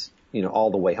gotten us,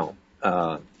 all the way home.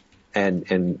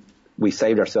 And we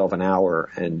saved ourselves an hour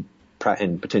and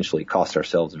potentially cost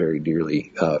ourselves very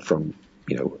dearly, from,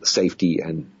 safety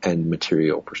and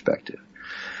material perspective.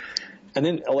 And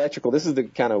then electrical, this is the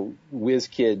kind of whiz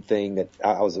kid thing that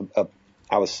I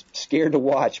was scared to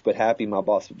watch, but happy my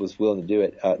boss was willing to do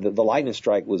it. The lightning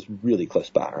strike was really close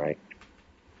by, right?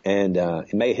 And,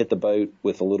 it may have hit the boat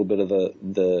with a little bit of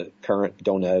the current,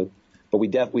 don't know, but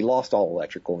we lost all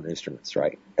electrical and instruments,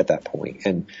 right, at that point.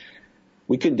 And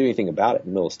we couldn't do anything about it in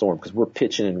the middle of the storm because we're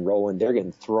pitching and rolling. They're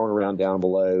getting thrown around down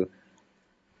below.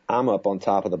 I'm up on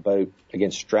top of the boat,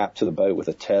 again, strapped to the boat with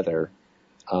a tether.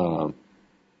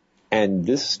 And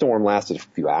this storm lasted a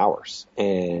few hours,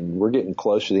 and we're getting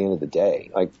close to the end of the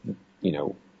day. Like,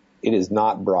 it is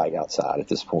not bright outside at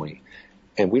this point,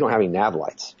 and we don't have any nav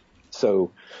lights.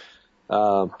 So,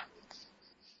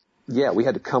 we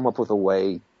had to come up with a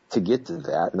way to get to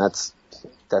that, and that's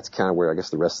kind of where I guess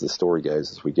the rest of the story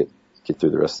goes as we get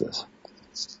through the rest of this.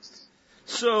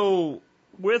 So,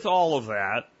 with all of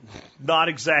that, not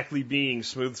exactly being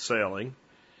smooth sailing,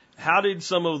 how did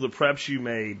some of the preps you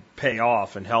made pay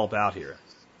off and help out here?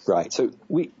 Right. So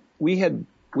we had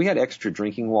extra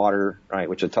drinking water, right?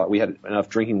 Which I thought we had enough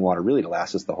drinking water really to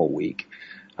last us the whole week.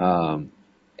 And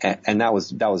that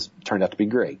was turned out to be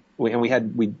great.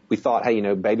 We thought,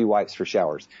 hey, baby wipes for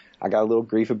showers. I got a little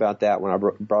grief about that when I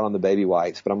brought on the baby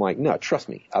wipes, but I'm like, no, trust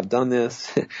me. I've done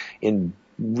this in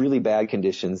really bad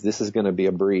conditions. This is going to be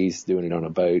a breeze doing it on a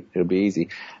boat. It'll be easy.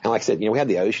 And like I said, we had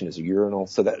the ocean as a urinal.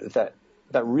 So that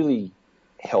really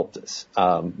helped us,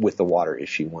 with the water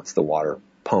issue once the water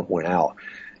pump went out.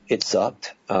 It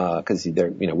sucked, cause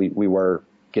we were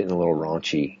getting a little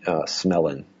raunchy,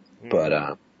 smelling,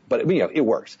 but it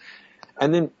works.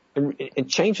 And then in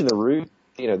changing the route,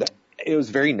 it was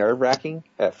very nerve wracking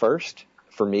at first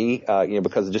for me,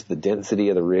 because of just the density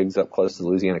of the rigs up close to the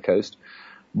Louisiana coast.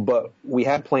 But we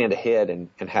had planned ahead and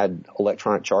had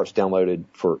electronic charts downloaded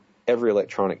for every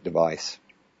electronic device.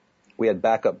 We had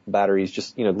backup batteries,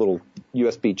 just, little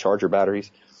USB charger batteries.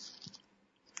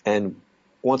 And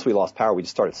once we lost power, we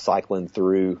just started cycling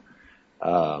through,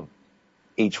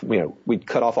 we'd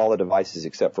cut off all the devices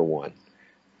except for one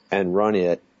and run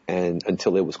it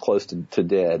until it was close to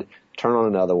dead, turn on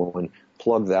another one,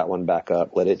 plug that one back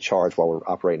up, let it charge while we're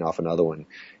operating off another one.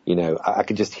 I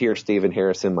could just hear Stephen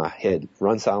Harris in my head,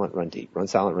 run silent, run deep, run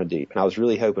silent, run deep. And I was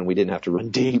really hoping we didn't have to run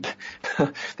deep.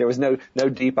 There was no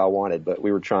deep I wanted, but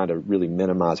we were trying to really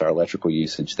minimize our electrical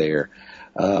usage there.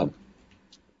 And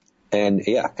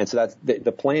so that's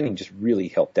the planning just really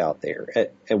helped out there.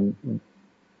 And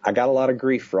I got a lot of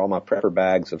grief for all my prepper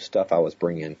bags of stuff I was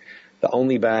bringing. The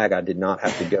only bag I did not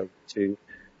have to go to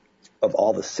of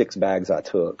all the 6 bags I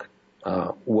took,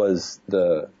 was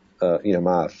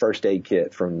my first aid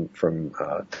kit from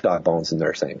Doc Bones and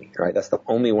Nurse Amy, right? That's the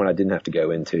only one I didn't have to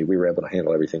go into. We were able to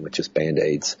handle everything with just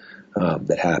Band-Aids,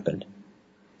 that happened.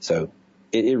 So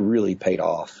it really paid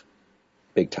off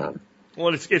big time.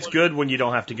 Well, it's good when you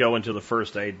don't have to go into the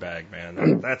first aid bag,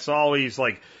 man. That's always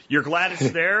like, you're glad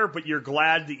it's there, but you're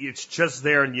glad that it's just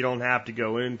there and you don't have to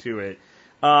go into it.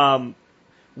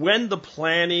 When the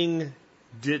planning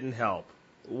didn't help,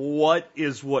 what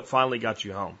finally got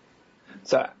you home?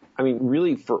 So,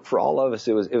 really for all of us,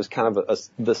 it was kind of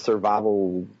the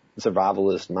survivalist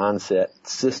mindset,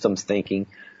 systems thinking.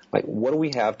 Like, what do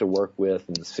we have to work with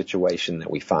in the situation that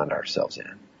we find ourselves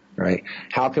in, right?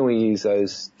 How can we use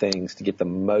those things to get the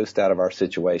most out of our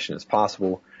situation as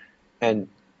possible? And,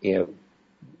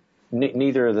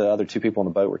 neither of the other two people on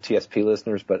the boat were TSP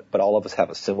listeners, but all of us have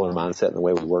a similar mindset in the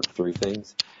way we work through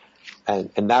things.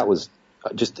 And that was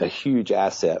just a huge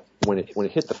asset when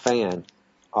it hit the fan.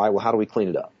 All right, well, how do we clean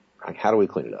it up? Like, how do we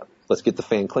clean it up? Let's get the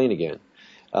fan clean again.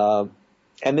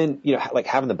 And then, like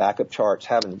having the backup charts,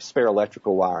 having spare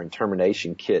electrical wire and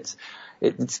termination kits.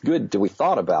 It's good that we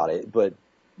thought about it, but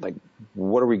like,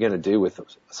 what are we going to do with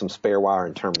some spare wire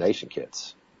and termination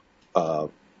kits?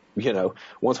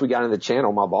 Once we got in the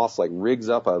channel, my boss like rigs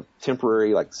up a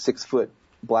temporary like 6-foot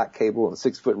black cable and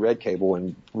 6-foot red cable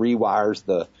and rewires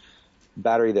the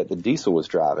battery that the diesel was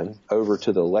driving over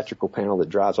to the electrical panel that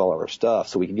drives all of our stuff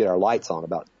so we can get our lights on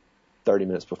about 30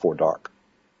 minutes before dark.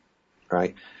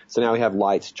 Right? So now we have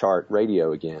lights, chart,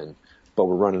 radio again, but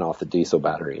we're running off the diesel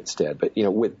battery instead. But,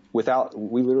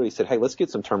 we literally said, hey, let's get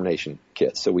some termination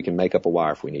kits so we can make up a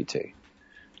wire if we need to.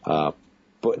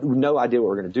 But no idea what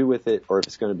we're going to do with it or if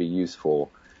it's going to be useful.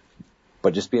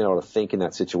 But just being able to think in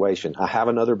that situation. I have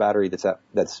another battery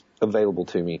that's available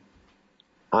to me.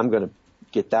 I'm going to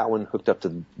get that one hooked up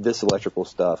to this electrical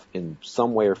stuff in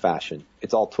some way or fashion.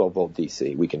 It's all 12 volt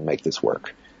DC. We can make this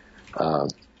work.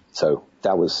 So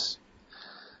that was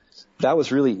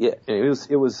really it. And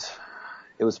it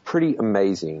was pretty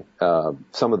amazing.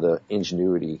 Some of the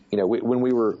ingenuity, when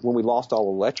we lost all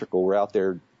electrical, we're out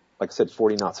there, like I said,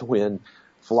 40 knots of wind,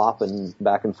 flopping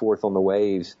back and forth on the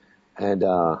waves. And,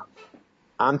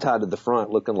 I'm tied to the front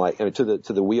looking like, to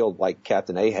the wheel like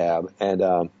Captain Ahab.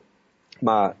 And,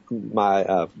 my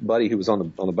buddy who was on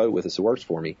the boat with us who works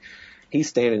for me, he's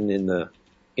standing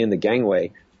in the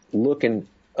gangway looking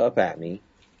up at me,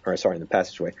 in the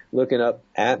passageway, looking up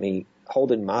at me,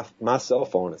 holding my cell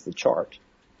phone as the chart.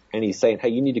 And he's saying, hey,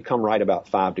 you need to come right about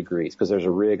 5 degrees because there's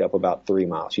a rig up about 3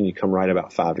 miles. You need to come right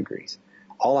about 5 degrees.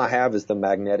 All I have is the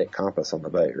magnetic compass on the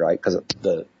boat, right? Because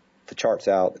the chart's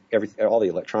out, all the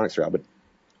electronics are out, but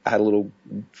I had a little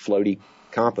floaty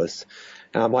compass.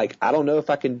 And I'm like, I don't know if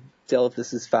I can tell if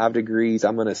this is 5 degrees.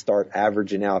 I'm going to start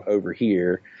averaging out over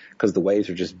here because the waves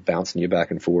are just bouncing you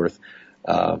back and forth.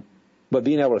 But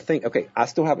being able to think, okay, I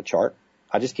still have a chart.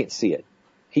 I just can't see it.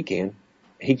 He can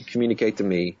communicate to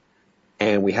me.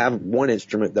 And we have one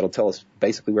instrument that'll tell us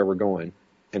basically where we're going.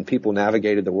 And people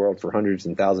navigated the world for hundreds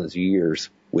and thousands of years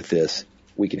with this.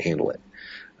 We can handle it.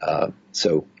 It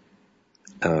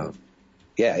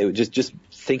was just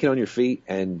thinking on your feet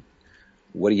and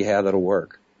what do you have that'll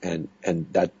work? And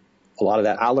that, a lot of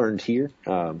that I learned here.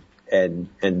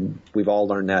 And we've all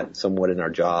learned that somewhat in our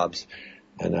jobs.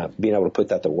 And, being able to put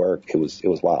that to work, it was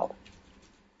wild.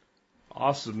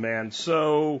 Awesome, man.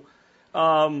 So,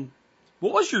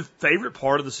 what was your favorite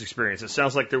part of this experience? It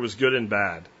sounds like there was good and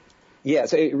bad. Yeah,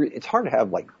 so it's hard to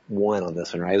have like one on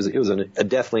this one, right? It was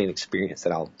definitely an experience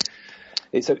that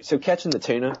so catching the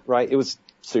tuna, right? It was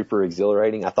super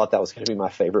exhilarating. I thought that was going to be my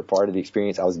favorite part of the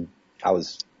experience. I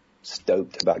was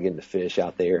stoked about getting the fish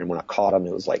out there, and when I caught them,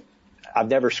 it was like I've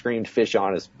never screamed fish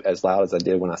on as loud as I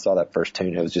did when I saw that first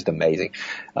tuna. It was just amazing.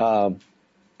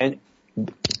 And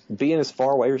being as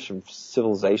far away from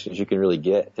civilization as you can really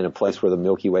get in a place where the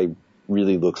Milky Way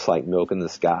really looks like milk in the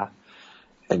sky,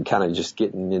 and kind of just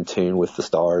getting in tune with the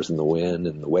stars and the wind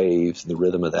and the waves and the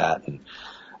rhythm of that. And,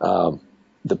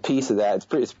 the peace of that,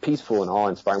 it's peaceful and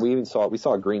awe-inspiring. We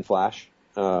saw a green flash,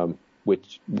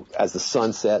 which as the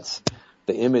sun sets,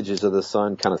 the images of the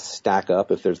sun kind of stack up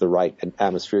if there's the right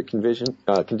atmospheric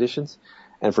conditions.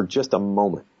 And for just a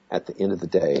moment at the end of the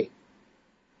day,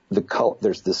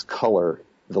 there's this color,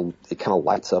 it kind of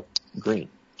lights up green,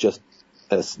 just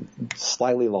as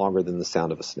slightly longer than the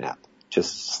sound of a snap,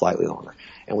 just slightly longer.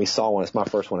 And we saw one. It's my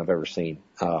first one I've ever seen.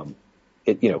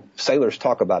 Sailors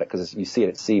talk about it because you see it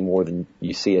at sea more than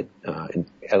you see it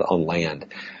on land.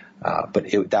 But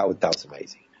that was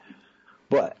amazing.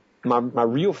 But my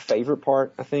real favorite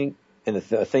part, I think, and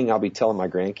the thing I'll be telling my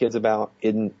grandkids about,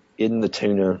 isn't the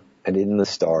tuna and isn't the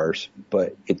stars,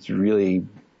 but it's really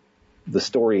the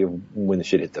story of when the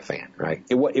shit hit the fan, right?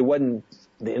 It wasn't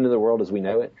the end of the world as we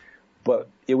know it, but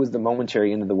it was the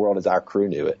momentary end of the world as our crew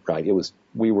knew it, right?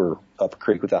 We were up a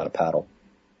creek without a paddle.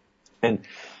 And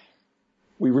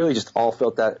we really just all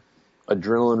felt that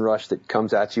adrenaline rush that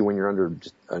comes at you when you're under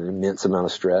just an immense amount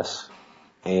of stress.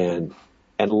 And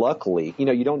luckily, you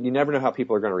never know how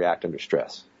people are going to react under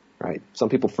stress, right? Some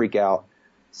people freak out.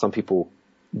 Some people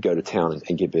go to town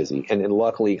and get busy. And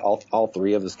luckily, all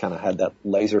three of us kind of had that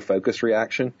laser focus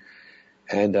reaction.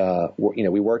 And,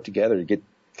 we worked together to get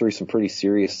through some pretty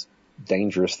serious,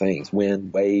 dangerous things: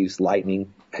 wind, waves,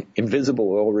 lightning,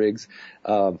 invisible oil rigs,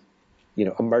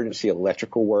 emergency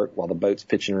electrical work while the boat's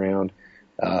pitching around.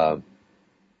 While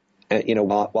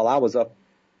I was up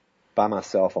by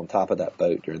myself on top of that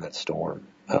boat during that storm.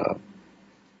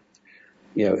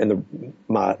 And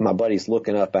my buddy's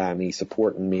looking up at me,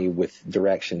 supporting me with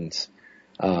directions.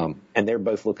 And they're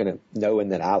both looking at, knowing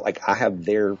that I have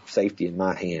their safety in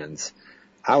my hands.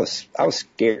 I was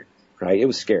scared, right? It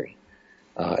was scary.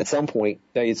 At some point,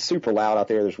 it's super loud out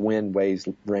there. There's wind, waves,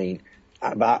 rain.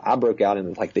 I broke out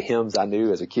into like the hymns I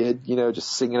knew as a kid,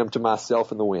 just singing them to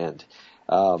myself in the wind.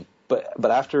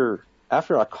 But after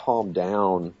I calmed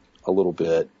down a little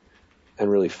bit and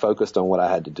really focused on what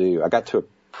I had to do, I got to a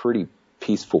pretty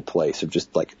peaceful place of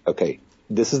just like, okay,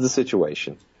 this is the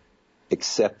situation,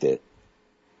 accept it.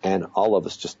 And all of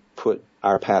us just put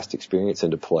our past experience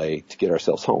into play to get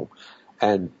ourselves home.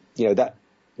 And,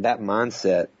 that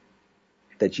mindset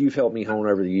that you've helped me hone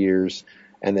over the years,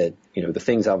 and that, the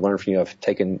things I've learned from you, I've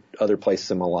taken other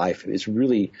places in my life, is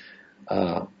really,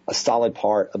 a solid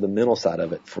part of the mental side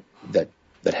of it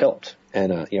that helped.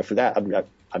 And, for that,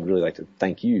 I'd really like to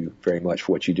thank you very much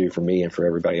for what you do for me and for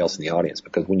everybody else in the audience,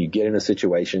 because when you get in a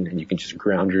situation and you can just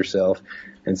ground yourself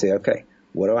and say, okay,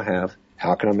 what do I have?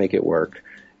 How can I make it work?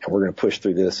 And we're going to push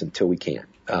through this until we can.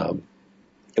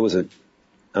 It was an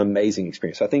amazing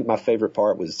experience. So I think my favorite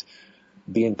part was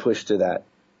being pushed to that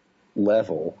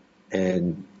level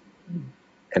and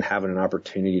having an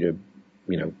opportunity to,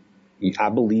 I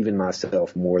believe in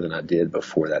myself more than I did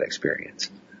before that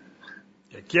experience.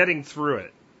 Getting through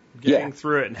it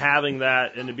and having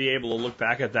that, and to be able to look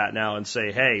back at that now and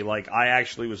say, hey, like I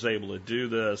actually was able to do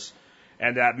this.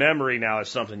 And that memory now is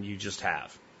something you just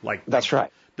have. Like, that's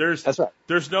right.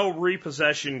 There's no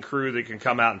repossession crew that can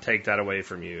come out and take that away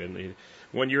from you. And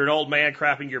when you're an old man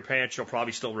crapping your pants, you'll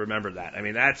probably still remember that. I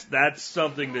mean, that's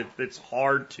something that's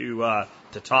hard to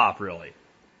top, really.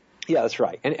 Yeah, that's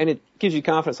right. And it gives you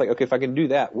confidence. Like, okay, if I can do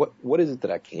that, what is it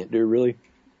that I can't do, really?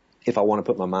 If I want to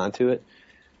put my mind to it,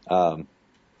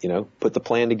 put the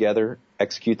plan together,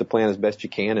 execute the plan as best you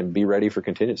can, and be ready for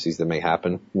contingencies that may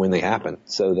happen when they happen,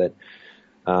 so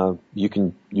that you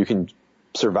can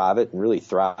survive it and really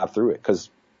thrive through it. Because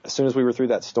as soon as we were through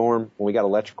that storm, when we got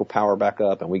electrical power back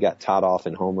up and we got tied off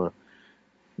in Houma,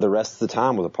 the rest of the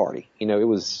time was a party.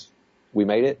 We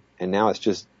made it, and now it's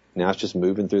just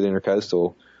moving through the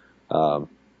intercoastal,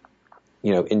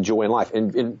 enjoying life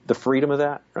and the freedom of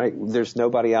that, right? There's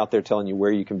nobody out there telling you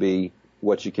where you can be,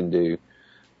 what you can do.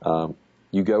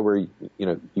 You go where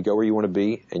you want to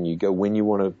be, and you go when you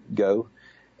want to go.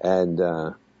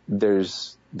 And,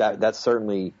 there's that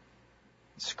certainly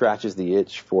scratches the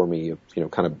itch for me of,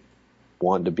 kind of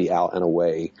wanting to be out and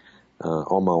away,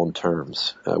 on my own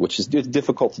terms, which is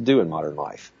difficult to do in modern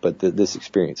life. But this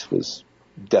experience was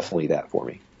definitely that for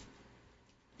me.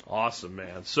 Awesome,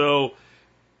 man. So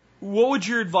what would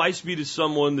your advice be to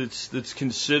someone that's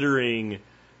considering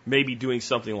maybe doing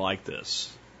something like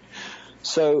this?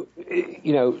 So,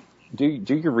 do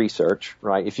your research,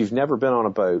 right? If you've never been on a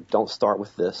boat, don't start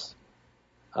with this.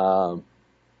 Learn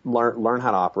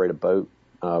how to operate a boat.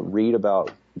 Read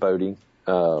about boating.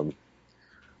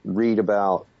 Read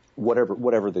about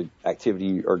whatever the activity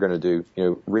you are going to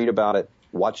do. Read about it.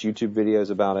 Watch YouTube videos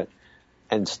about it,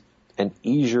 and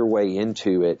ease your way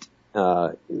into it.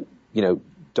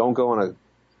 Don't go on a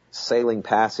sailing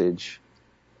passage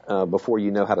before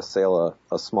you know how to sail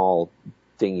a small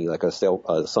dinghy like a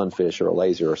sunfish or a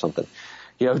laser or something.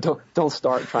 Don't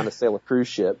start trying to sail a cruise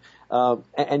ship,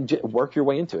 and work your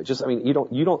way into it.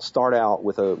 You don't start out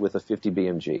with a 50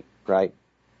 BMG, right?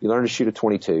 You learn to shoot a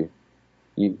 22.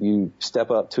 You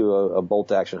step up to a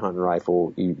bolt action hunting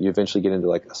rifle. You eventually get into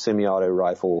like a semi-auto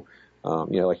rifle,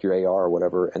 like your AR or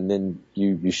whatever. And then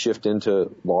you shift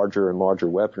into larger and larger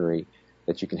weaponry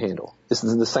that you can handle.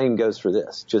 The same goes for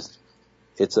this. Just,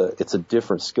 it's a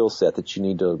different skill set that you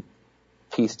need to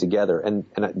piece together. And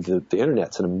the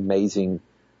internet's an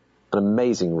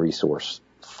amazing resource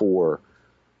for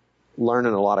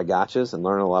learning a lot of gotchas and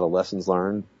learning a lot of lessons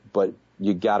learned, but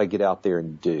you got to get out there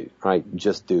and do, right?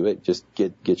 Just do it. Just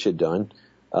get shit done.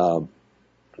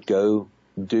 Go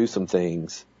do some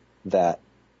things that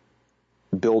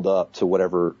build up to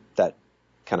whatever that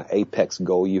kind of apex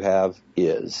goal you have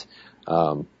is.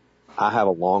 I have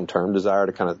a long-term desire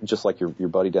to kind of, just like your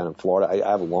buddy down in Florida, I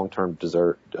have a long-term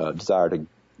desire to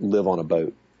live on a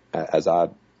boat as I,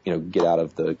 get out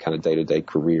of the kind of day-to-day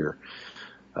career.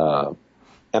 And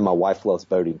my wife loves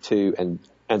boating too.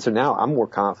 And so now I'm more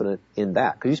confident in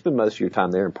that, because you spend most of your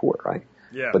time there in port, right?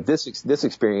 Yeah. But this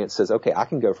experience says, okay, I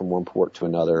can go from one port to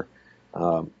another,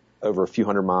 over a few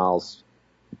hundred miles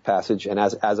passage. And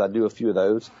as I do a few of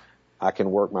those, I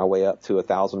can work my way up to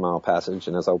 1,000-mile passage.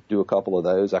 And as I do a couple of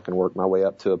those, I can work my way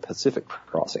up to a Pacific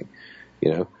crossing,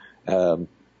 but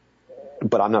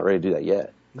I'm not ready to do that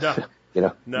yet. No.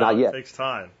 Not yet. It takes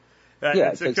time.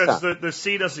 Yeah, it's because the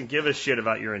sea doesn't give a shit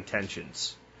about your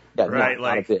intentions. Yeah, right?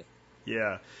 Not a bit.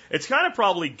 Yeah. It's kind of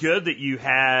probably good that you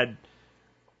had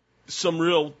some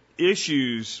real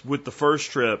issues with the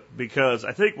first trip, because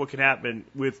I think what can happen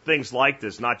with things like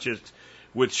this, not just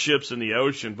with ships in the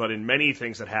ocean, but in many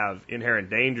things that have inherent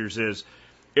dangers, is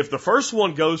if the first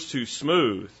one goes too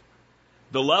smooth,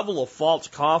 the level of false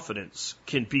confidence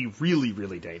can be really,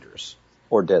 really dangerous.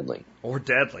 Or deadly.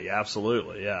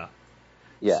 Absolutely, yeah.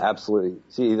 Yeah, absolutely.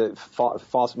 See,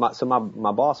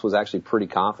 my boss was actually pretty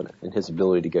confident in his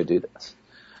ability to go do this.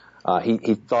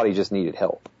 He thought he just needed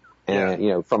help.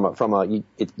 And,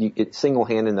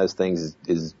 single-handing those things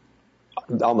is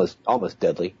almost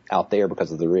deadly out there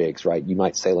because of the rigs, right? You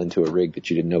might sail into a rig that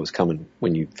you didn't know was coming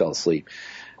when you fell asleep.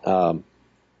 But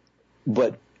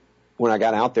when I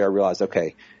got out there, I realized,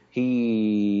 okay,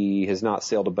 he has not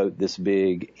sailed a boat this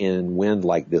big in wind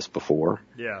like this before.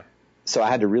 Yeah. So I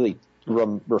had to really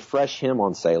refresh him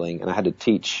on sailing, and I had to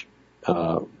teach,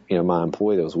 my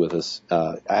employee that was with us,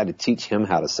 I had to teach him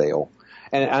how to sail.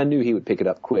 And I knew he would pick it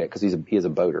up quick because he is a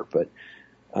boater, but,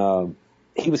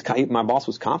 my boss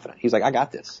was confident. He's like, I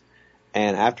got this.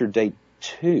 And after day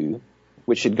 2,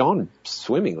 which had gone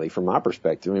swimmingly from my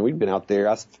perspective, I mean, we'd been out there,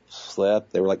 I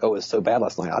slept. They were like, oh, it was so bad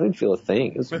last night. I didn't feel a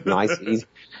thing. It was nice, easy.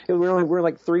 We're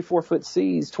like 3-4 foot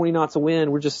seas, 20 knots of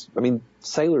wind.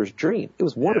 Sailor's dream. It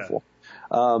was wonderful.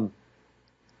 Yeah.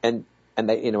 And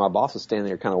they, my boss was standing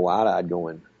there kind of wide-eyed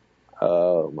going,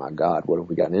 oh my God, what have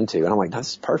we gotten into? And I'm like,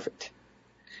 this is perfect.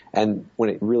 And when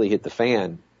it really hit the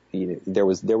fan, there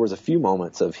was a few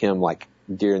moments of him like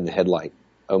deer in the headlight.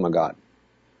 Oh my God,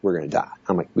 we're going to die.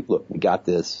 I'm like, look, we got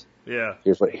this. Yeah.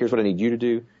 Here's what I need you to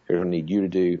do. Here's what I need you to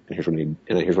do. And here's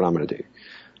what I'm going to do.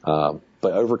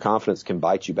 But overconfidence can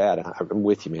bite you bad. I'm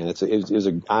with you, man. It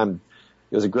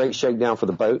was a great shakedown for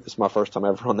the boat. It's my first time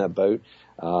ever on that boat.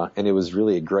 And it was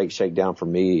really a great shakedown for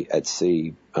me at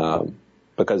sea,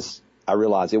 because I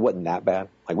realized it wasn't that bad.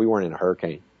 Like, we weren't in a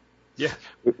hurricane. Yeah.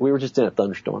 We were just in a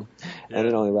thunderstorm, and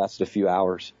it only lasted a few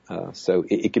hours. So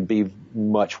it could be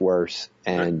much worse.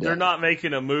 And they're not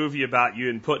making a movie about you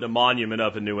and putting a monument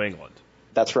up in New England.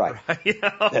 That's right.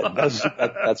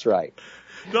 That's right.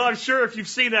 No, I'm sure if you've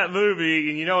seen that movie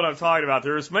and you know what I'm talking about,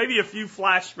 there's maybe a few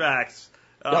flashbacks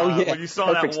when you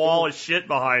saw that wall of shit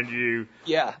behind you.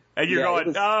 Yeah. And you're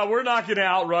going, we're not going to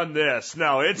outrun this.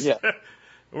 No, it's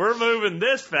we're moving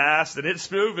this fast and it's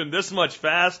moving this much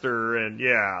faster, and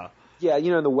Yeah,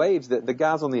 the waves, the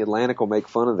guys on the Atlantic will make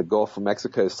fun of the Gulf of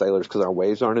Mexico sailors because our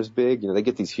waves aren't as big. They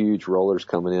get these huge rollers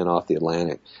coming in off the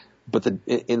Atlantic. But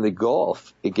in the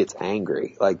Gulf, it gets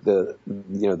angry. Like the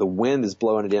wind is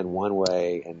blowing it in one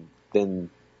way, and then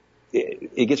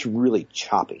it gets really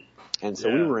choppy. And so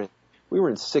we were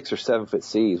in 6 or 7 foot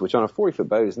seas, which on a 40 foot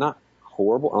boat is not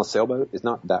horrible. On a sailboat is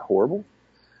not that horrible.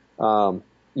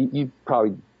 You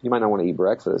might not want to eat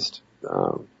breakfast,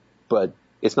 but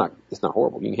it's not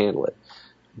horrible. You can handle it.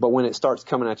 But when it starts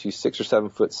coming at you 6 or 7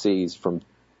 foot seas from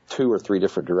 2 or 3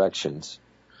 different directions,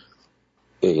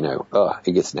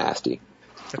 it gets nasty.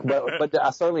 But I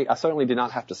certainly did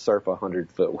not have to surf a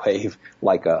 100-foot wave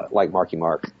like Marky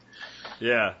Mark.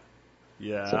 Yeah,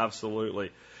 so.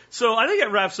 Absolutely. So I think it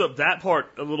wraps up that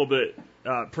part a little bit,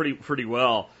 pretty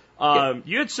well.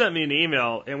 You had sent me an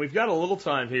email, and we've got a little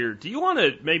time here. Do you want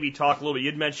to maybe talk a little bit?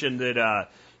 You'd mentioned that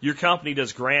your company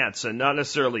does grants, and not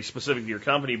necessarily specific to your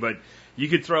company, but you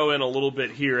could throw in a little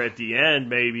bit here at the end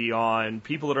maybe on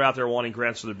people that are out there wanting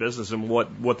grants for their business and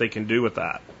what they can do with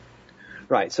that.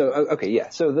 Right. So, okay, yeah.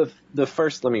 So the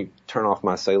first, let me turn off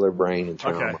my sailor brain and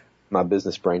turn on my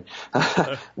business brain.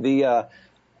 The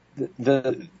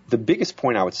biggest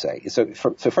point I would say is, so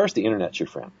first, the internet's your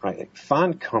friend, right? Like,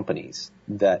 find companies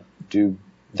that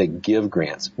give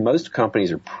grants. Most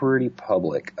companies are pretty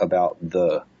public about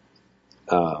the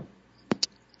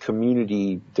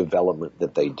community development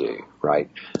that they do, right?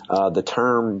 The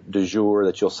term du jour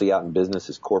that you'll see out in business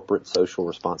is corporate social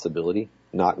responsibility.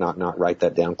 Not write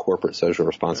that down. Corporate social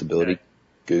responsibility. Okay.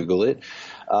 Google it.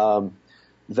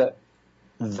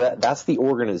 That's the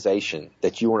organization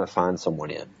that you want to find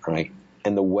someone in, right?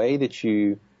 And the way that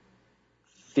you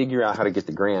figure out how to get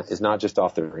the grant is not just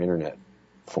off their internet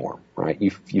form, right?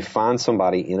 You find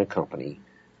somebody in a company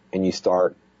and you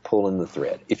start pulling the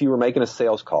thread. If you were making a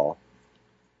sales call,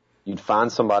 you'd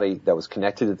find somebody that was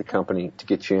connected to the company to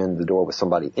get you in the door with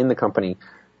somebody in the company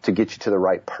to get you to the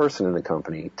right person in the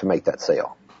company to make that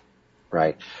sale,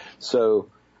 right? So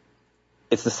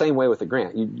it's the same way with the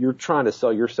grant. You're trying to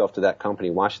sell yourself to that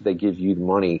company. Why should they give you the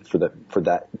money for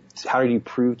that? How do you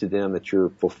prove to them that you're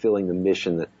fulfilling the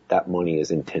mission that money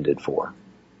is intended for?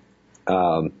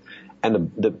 And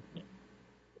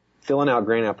filling out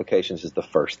grant applications is the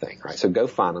first thing, right? So go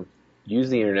find them. Use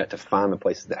the internet to find the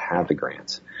places that have the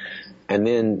grants. And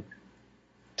then,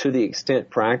 to the extent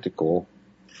practical,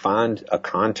 find a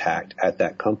contact at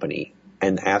that company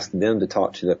and ask them to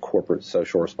talk to the corporate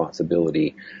social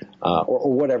responsibility,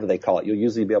 or whatever they call it. You'll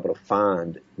usually be able to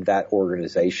find that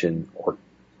organization or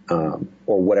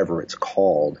whatever it's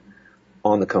called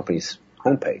on the company's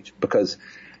homepage, because,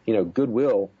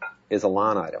 goodwill is a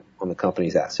line item on the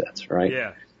company's assets, right?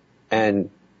 Yeah. And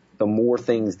the more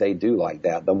things they do like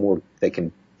that, the more they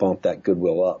can bump that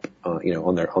goodwill up,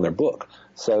 on their book.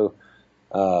 So,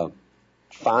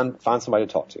 find somebody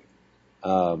to talk to.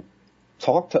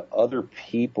 Talk to other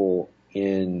people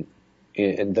in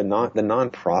the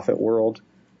nonprofit world.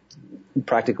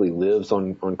 Practically lives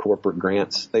on corporate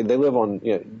grants. They live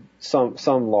on,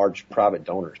 some large private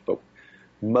donors, but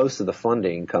most of the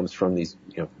funding comes from these,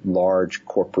 large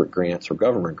corporate grants or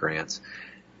government grants.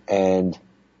 And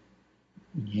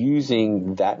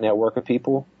using that network of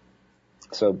people.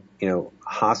 So,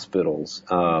 hospitals,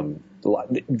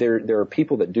 there are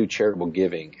people that do charitable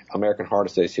giving, American Heart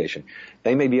Association.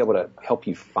 They may be able to help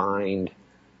you find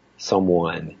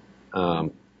someone,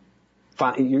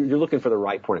 you're looking for the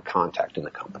right point of contact in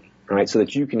the company, right? So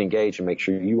that you can engage and make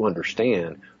sure you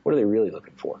understand what are they really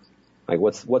looking for? Like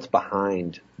what's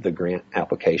behind the grant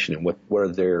application and what are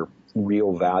their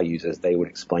real values as they would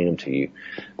explain them to you?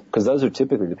 Because those are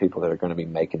typically the people that are going to be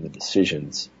making the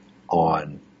decisions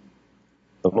on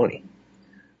the money.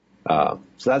 So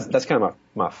that's kind of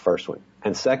my first one.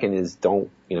 And second is don't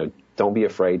be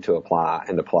afraid to apply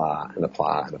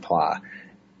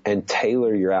and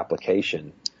tailor your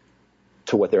application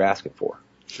to what they're asking for.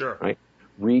 Sure. Right?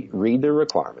 Read their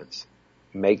requirements.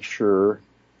 Make sure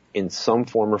in some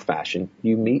form or fashion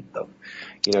you meet them.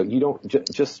 You don't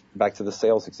just back to the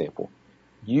sales example.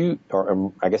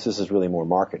 I guess this is really more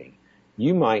marketing.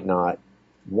 You might not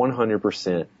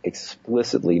 100%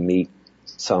 explicitly meet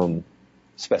some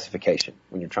specification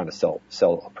when you're trying to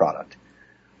sell a product.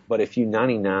 But if you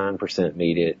 99%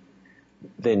 meet it,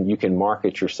 then you can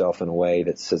market yourself in a way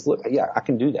that says, look, yeah, I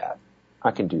can do that.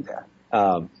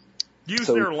 Use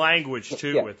their language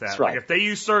too with that. That's right. Like if they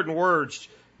use certain words,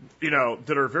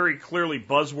 that are very clearly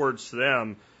buzzwords to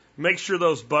them, make sure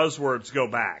those buzzwords go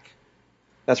back.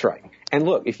 That's right. And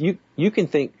look, if you can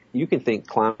think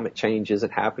climate change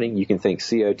isn't happening, you can think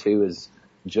CO2 is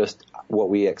just what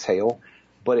we exhale.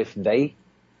 But if they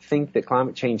think that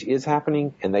climate change is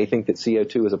happening and they think that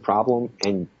CO2 is a problem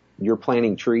and you're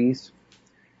planting trees,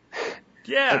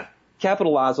 yeah,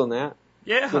 capitalize on that.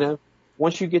 Yeah.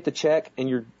 Once you get the check and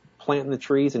you're planting the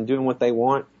trees and doing what they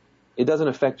want, it doesn't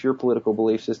affect your political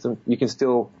belief system. You can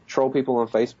still troll people on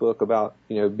Facebook about,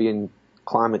 being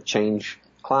climate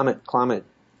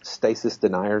stasis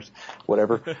deniers,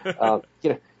 whatever.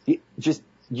 Just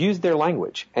use their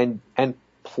language and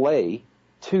play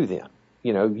to them.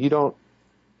 You don't,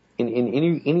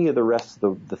 in any of the rest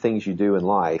of the things you do in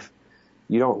life,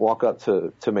 you don't walk up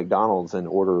to McDonald's and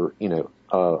order,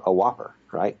 a Whopper,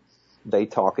 right? They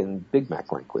talk in Big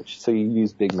Mac language. So you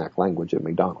use Big Mac language at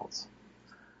McDonald's.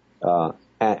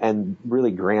 And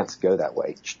really grants go that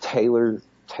way.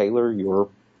 Tailor your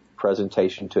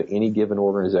presentation to any given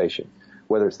organization,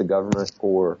 whether it's the government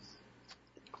or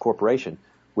corporation,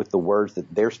 with the words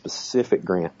that their specific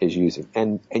grant is using,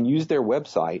 and use their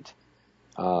website,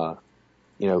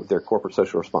 their corporate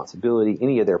social responsibility,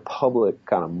 any of their public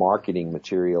kind of marketing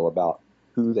material about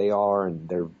who they are and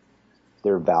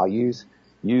their values.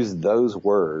 Use those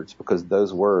words because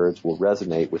those words will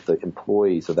resonate with the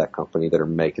employees of that company that are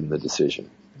making the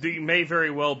decision. You may very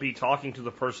well be talking to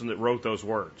the person that wrote those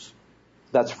words.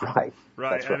 That's right.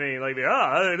 Right. That's right.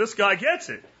 I mean, this guy gets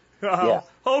it. Yeah.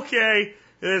 Okay.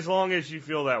 As long as you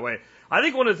feel that way. I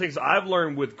think one of the things I've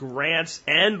learned with grants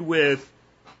and with,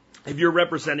 if you're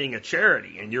representing a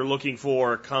charity and you're looking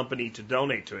for a company to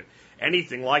donate to it,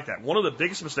 anything like that, one of the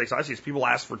biggest mistakes I see is people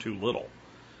ask for too little.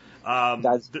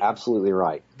 That's absolutely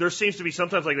right. There seems to be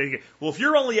sometimes like, if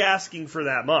you're only asking for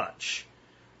that much,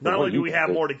 not only do we have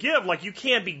more to give, you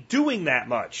can't be doing that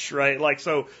much, right?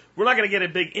 So we're not going to get a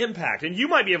big impact. And you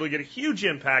might be able to get a huge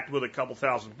impact with a couple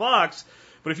 $1,000,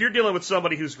 but if you're dealing with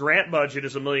somebody whose grant budget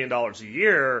is $1 million a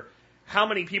year, how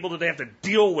many people do they have to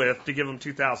deal with to give them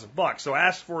 $2,000? So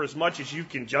ask for as much as you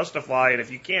can justify, and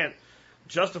if you can't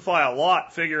justify a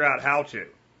lot, figure out how to.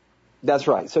 That's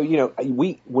right. So,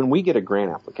 when we get a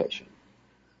grant application,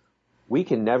 we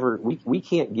can't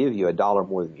give you $1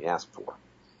 more than you ask for.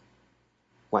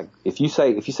 Like if you say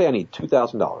I need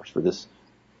 $2,000 for this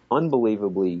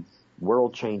unbelievably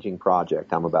world-changing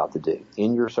project I'm about to do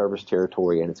in your service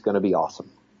territory and it's going to be awesome,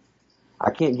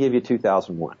 I can't give you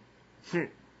 $2,001.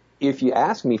 If you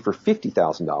ask me for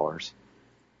 $50,000,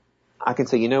 I can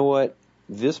say, you know what?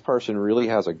 This person really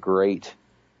has a great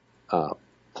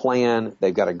plan.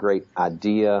 They've got a great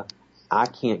idea. I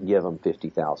can't give them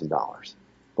 $50,000.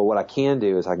 But what I can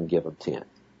do is I can give them 10.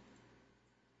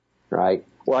 Right?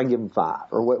 Or I can give them 5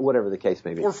 or whatever the case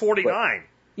may be. Or 49.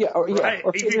 But, right?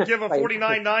 Or you can give them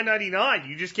 49,999.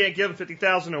 You just can't give them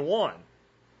 50,001.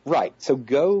 Right. So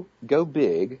go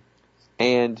big,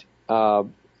 and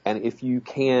if you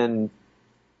can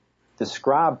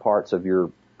describe parts of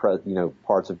your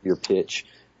pitch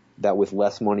that with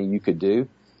less money you could do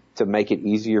to make it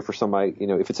easier for somebody,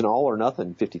 if it's an all or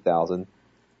nothing 50,000,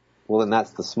 well then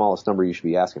that's the smallest number you should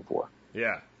be asking for.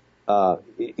 Yeah.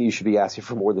 You should be asking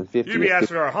for more than 50. You should be asking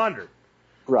for 100.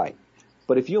 Right.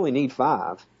 But if you only need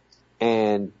 5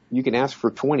 and you can ask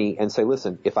for 20 and say,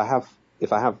 listen, if I have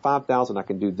 5,000, I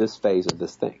can do this phase of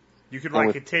this thing. You could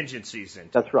write contingencies into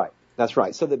it. That's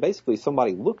right. So that basically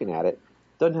somebody looking at it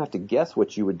doesn't have to guess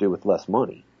what you would do with less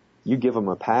money. You give them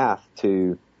a path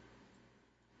to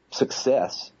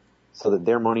success so that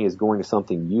their money is going to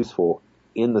something useful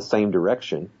in the same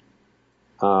direction,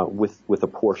 with a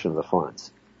portion of the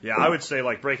funds. Yeah, I would say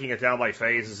like breaking it down by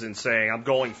phases and saying I'm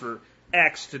going for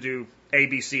X to do A,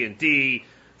 B, C, and D.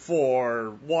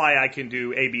 For Y, I can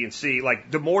do A, B, and C.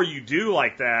 Like the more you do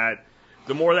like that,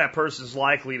 the more that person's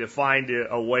likely to find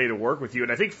a way to work with you.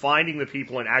 And I think finding the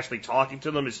people and actually talking to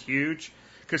them is huge.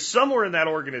 Because somewhere in that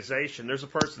organization, there's a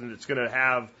person that's going to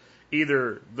have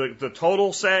either the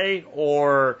total say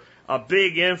or a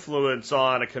big influence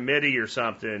on a committee or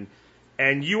something.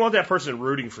 And you want that person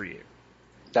rooting for you.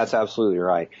 That's absolutely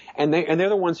right. And they're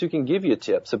the ones who can give you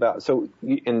tips about,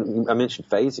 and I mentioned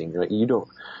phasing, right? You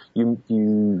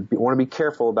want to be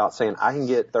careful about saying, I can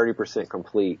get 30%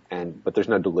 complete but there's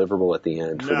no deliverable at the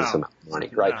end for this amount of money,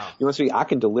 right? No. You want to say, I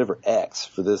can deliver X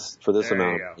for this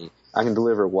amount of money. I can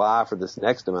deliver Y for this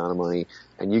next amount of money,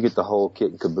 and you get the whole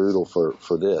kit and caboodle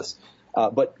for this.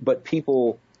 But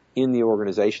people in the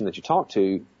organization that you talk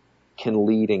to can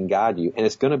lead and guide you, and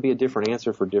it's going to be a different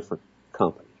answer for different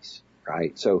companies.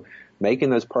 Right. So making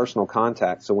those personal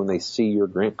contacts. So when they see your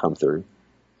grant come through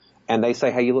and they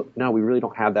say, hey, look, no, we really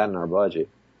don't have that in our budget.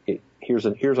 Here's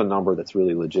a number that's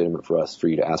really legitimate for us for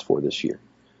you to ask for this year.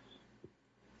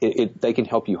 They can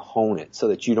help you hone it so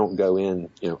that you don't go in,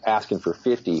 asking for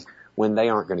 50 when they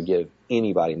aren't going to give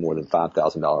anybody more than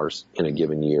 $5,000 in a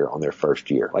given year on their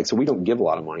first year. So we don't give a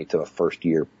lot of money to a first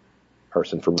year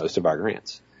person for most of our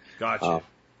grants. Gotcha.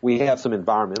 We have some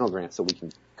environmental grants that we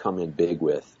can come in big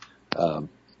with.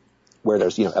 Where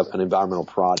there's, an environmental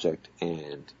project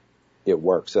and it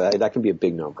works. So that can be a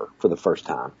big number for the first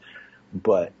time,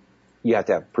 but you have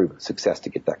to have proven success to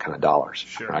get that kind of dollars.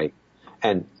 Sure. Right?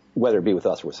 And whether it be with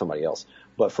us or with somebody else,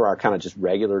 but for our kind of just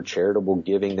regular charitable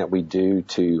giving that we do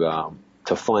to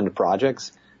fund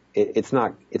projects, it's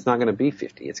not going to be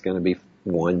 50. It's going to be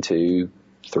 1, 2,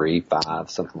 3, 5,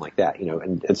 something like that,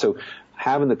 and so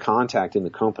having the contact in the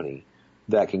company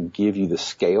that can give you the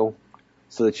scale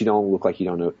so that you don't look like you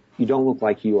don't know, you don't look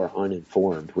like you are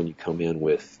uninformed when you come in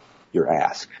with your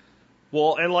ask.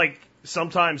 Well, and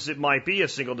sometimes it might be a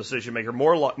single decision maker.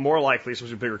 More likely,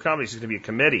 especially bigger companies, it's going to be a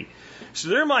committee. So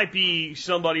there might be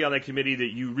somebody on that committee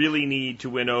that you really need to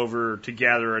win over to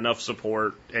gather enough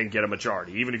support and get a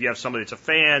majority. Even if you have somebody that's a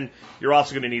fan, you're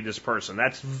also going to need this person.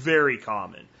 That's very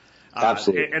common.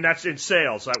 Absolutely. And that's in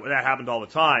sales. That happened all the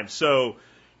time. So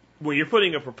when you're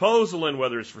putting a proposal in,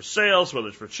 whether it's for sales, whether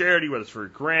it's for charity, whether it's for a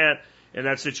grant, in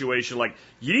that situation,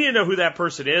 you need to know who that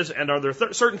person is, and are there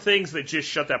certain things that just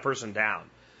shut that person down?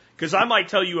 Because I might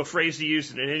tell you a phrase to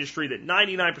use in an industry that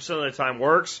 99% of the time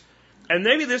works, and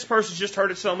maybe this person's just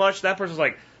heard it so much, that person's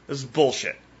like, this is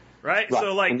bullshit. Right?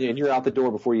 So and you're out the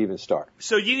door before you even start.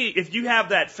 So if you have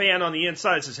that fan on the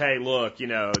inside that says, hey, look,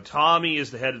 Tommy is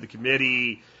the head of the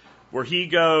committee. Where he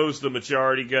goes, the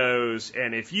majority goes,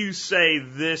 and if you say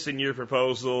this in your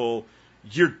proposal,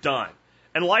 you're done.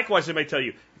 And likewise, they may tell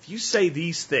you, if you say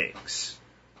these things,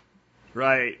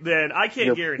 right, then I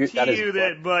can't guarantee you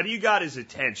that, but you got his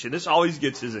attention. This always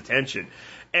gets his attention.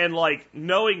 And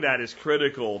knowing that is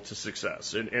critical to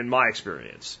success, in my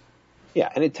experience. Yeah,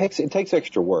 and it takes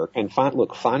extra work. And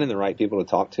finding the right people to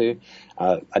talk to.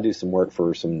 I do some work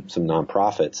for some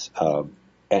nonprofits,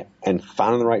 and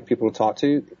finding the right people to talk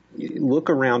to. Look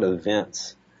around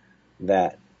events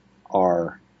that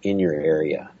are in your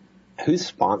area.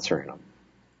 Who's sponsoring them,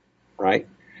 right?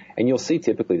 And you'll see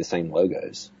typically the same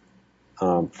logos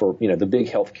for the big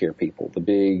healthcare people, the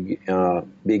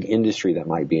big industry that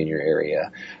might be in your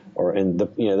area, or in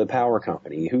the power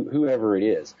company, whoever it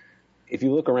is. If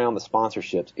you look around the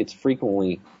sponsorships, it's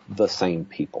frequently the same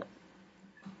people.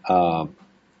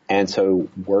 And so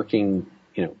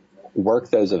work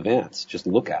those events, just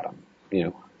look at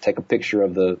them, take a picture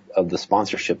of the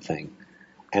sponsorship thing.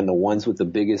 And the ones with the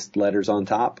biggest letters on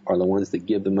top are the ones that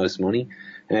give the most money.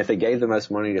 And if they gave the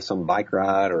most money to some bike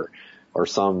ride or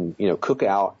some,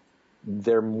 cookout,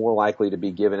 they're more likely to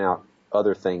be giving out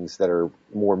other things that are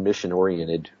more mission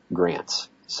oriented grants.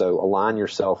 So align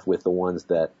yourself with the ones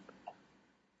that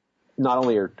not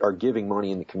only are giving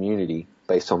money in the community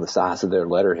based on the size of their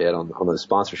letterhead on those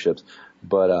sponsorships,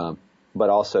 but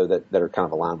also that are kind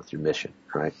of aligned with your mission,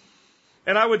 right?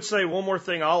 And I would say one more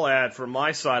thing I'll add from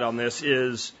my side on this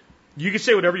is you can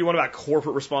say whatever you want about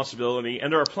corporate responsibility,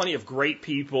 and there are plenty of great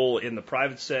people in the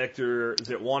private sector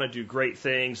that want to do great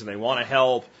things and they want to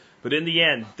help, but in the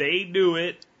end, they do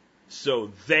it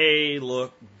so they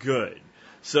look good.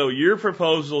 So your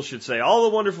proposal should say all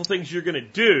the wonderful things you're going to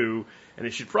do, and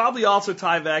it should probably also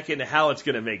tie back into how it's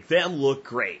going to make them look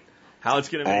great. How it's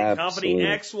going to make company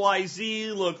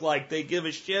XYZ look like they give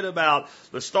a shit about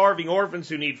the starving orphans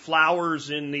who need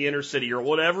flowers in the inner city or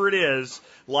whatever it is.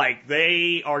 Like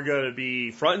they are going to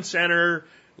be front and center,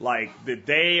 like that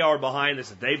they are behind this,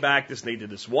 that they back this, and they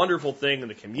did this wonderful thing, and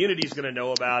the community's going to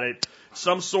know about it.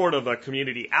 Some sort of a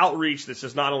community outreach that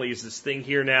says not only is this thing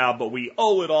here now, but we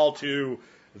owe it all to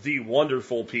the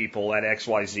wonderful people at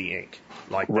XYZ Inc.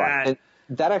 Like right. that. And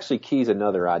that actually keys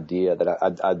another idea that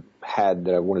I had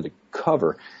that I wanted to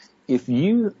cover. If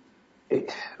we in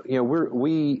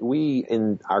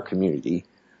our community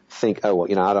think, oh,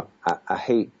 well, I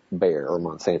hate Bayer or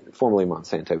Monsanto, formerly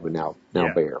Monsanto, but now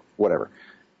Bayer, whatever.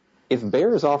 If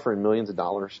Bayer is offering millions of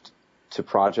dollars to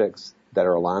projects that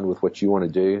are aligned with what you want to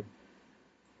do,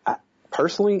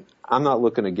 personally, I'm not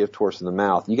looking to give horse in the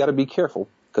mouth. You got to be careful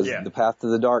because the path to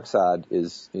the dark side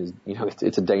is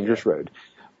it's a dangerous road.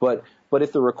 But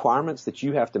if the requirements that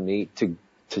you have to meet to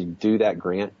do that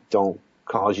grant don't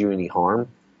cause you any harm,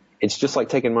 it's just like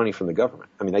taking money from the government.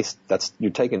 I mean,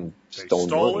 you're taking stolen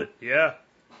money. It, yeah.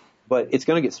 But it's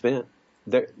going to get spent.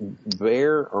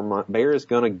 Bayer is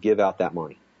going to give out that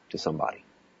money to somebody.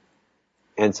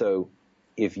 And so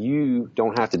if you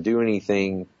don't have to do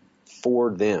anything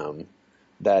for them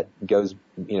that goes,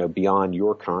 beyond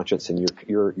your conscience and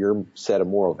your set of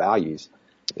moral values,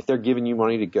 if they're giving you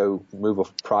money to go move a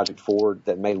project forward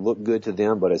that may look good to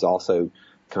them, but is also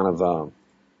kind of,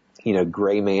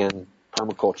 gray man,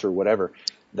 permaculture, whatever,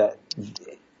 that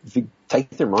take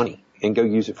their money and go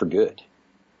use it for good.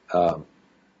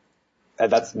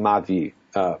 That's my view,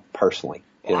 personally.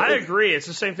 Well, I agree. It's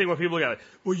the same thing when people go,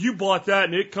 well, you bought that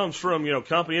and it comes from,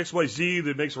 company XYZ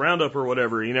that makes Roundup or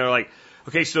whatever,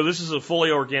 okay, so this is a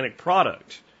fully organic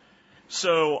product.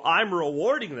 So I'm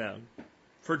rewarding them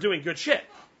for doing good shit.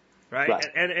 Right?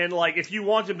 And like, if you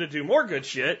want them to do more good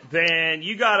shit, then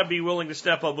you got to be willing to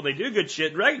step up when they do good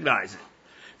shit and recognize it.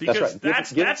 Because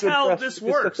that's how this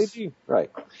works. Right.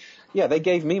 Yeah, they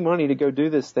gave me money to go do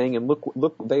this thing, and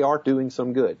look, they are doing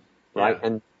some good, right?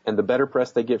 Yeah. And the better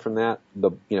press they get from that,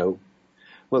 look,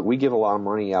 we give a lot of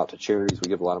money out to charities. We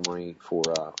give a lot of money for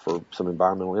some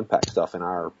environmental impact stuff in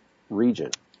our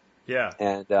region. Yeah.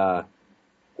 And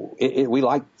we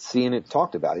like seeing it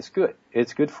talked about. It's good.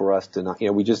 It's good for us to not,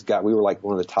 we were like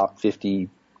one of the top 50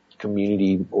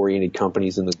 community oriented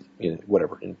companies in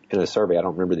in a survey. I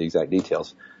don't remember the exact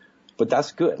details, but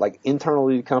that's good. Like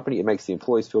internally to the company, it makes the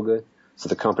employees feel good. So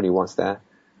the company wants that.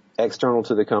 External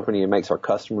to the company, it makes our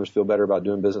customers feel better about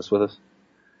doing business with us.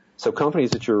 So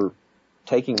companies that you're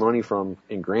taking money from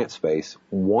in grant space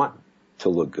want to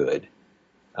look good,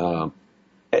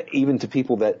 even to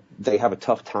people that they have a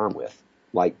tough time with.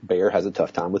 Like Bayer has a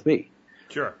tough time with me.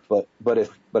 Sure. But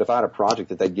if I had a project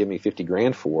that they'd give me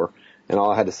 $50,000 for, and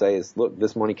all I had to say is, look,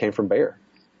 this money came from Bayer.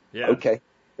 Yeah. Okay.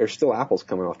 There's still apples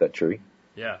coming off that tree.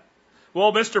 Yeah.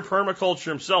 Well, Mr. Permaculture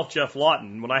himself, Jeff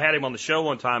Lawton, when I had him on the show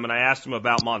one time and I asked him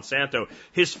about Monsanto,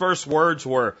 his first words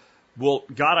were, well,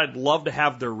 God, I'd love to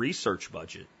have their research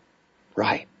budget.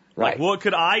 Right. Like, what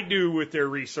could I do with their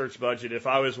research budget if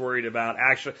I was worried about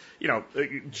actually,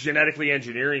 genetically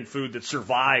engineering food that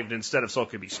survived instead of so it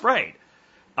could be sprayed?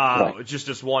 Just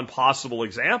as one possible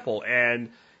example.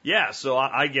 And yeah, so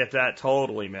I get that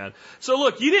totally, man. So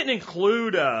look, you didn't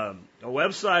include a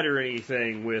website or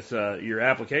anything with your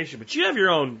application, but you have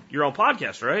your own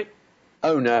podcast, right?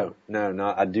 Oh no,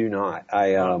 I do not.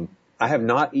 I have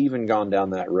not even gone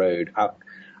down that road.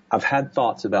 I've had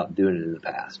thoughts about doing it in the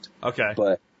past. Okay.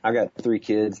 But I got 3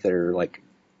 kids that are like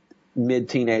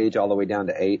mid-teenage all the way down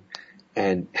to 8.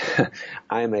 And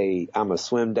I'm a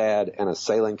swim dad and a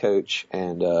sailing coach.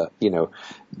 And,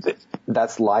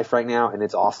 that's life right now. And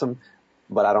it's awesome.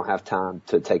 but I don't have time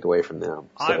to take away from them.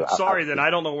 So I'm sorry that I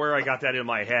don't know where I got that in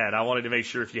my head. I wanted to make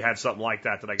sure if you had something like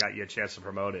that I got you a chance to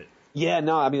promote it. Yeah,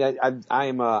 no, I mean,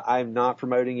 I'm not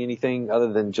promoting anything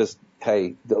other than just,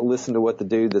 hey, listen to what the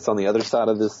dude that's on the other side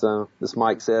of this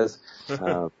mic says,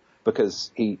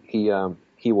 because he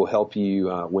will help you,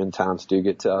 when times do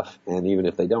get tough. And even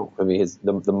if they don't, I mean,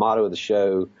 the motto of the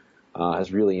show,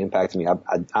 has really impacted me.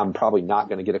 I'm probably not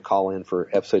going to get a call in for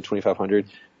episode 2500,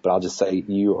 but I'll just say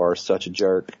you are such a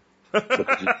jerk.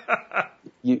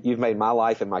 You've made my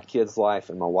life and my kids' life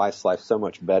and my wife's life so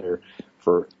much better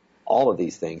for all of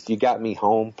these things. You got me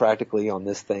home practically on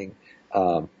this thing.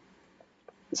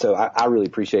 So I really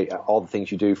appreciate all the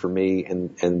things you do for me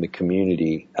and the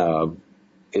community.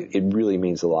 It really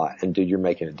means a lot. And dude, you're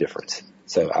making a difference.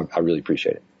 So I really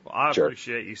appreciate it. Well, I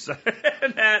appreciate you saying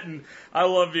that, and I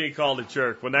love being called a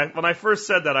jerk. When I first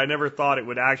said that, I never thought it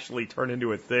would actually turn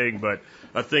into a thing, but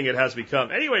a thing it has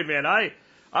become. Anyway, man, I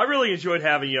really enjoyed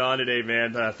having you on today,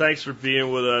 man. Thanks for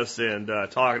being with us and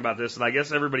talking about this. And I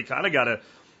guess everybody kind of got a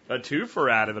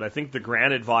twofer out of it. I think the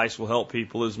grant advice will help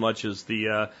people as much as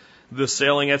the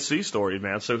sailing at sea story,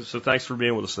 man. So thanks for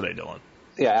being with us today, Dylan.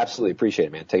 Yeah, absolutely. Appreciate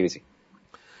it, man. Take it easy.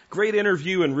 Great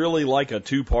interview and really like a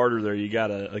two-parter there. You got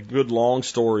a good long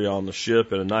story on the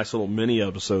ship and a nice little mini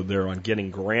episode there on getting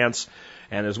grants.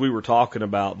 And as we were talking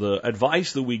about, the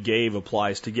advice that we gave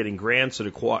applies to getting grants. It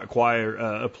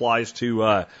applies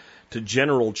to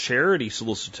general charity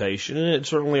solicitation, and it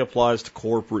certainly applies to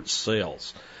corporate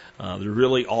sales. They're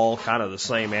really all kind of the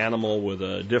same animal with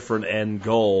a different end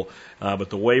goal, but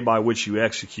the way by which you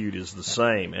execute is the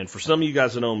same. And for some of you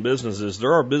guys that own businesses,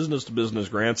 there are business-to-business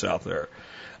grants out there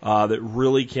that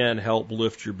really can help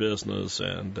lift your business,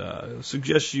 and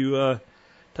suggest you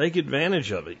take advantage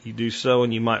of it. You do so,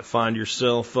 and you might find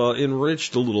yourself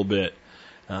enriched a little bit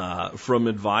from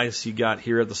advice you got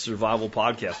here at the Survival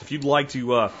Podcast. If you'd like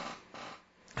to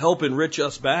help enrich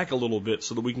us back a little bit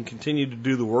so that we can continue to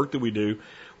do the work that we do,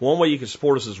 one way you can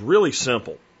support us is really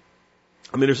simple.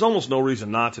 I mean, there's almost no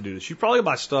reason not to do this. You probably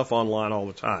buy stuff online all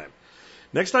the time.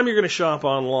 Next time you're going to shop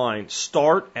online,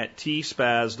 start at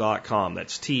tspaz.com.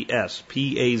 That's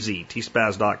T-S-P-A-Z,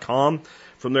 tspaz.com.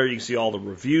 From there, you can see all the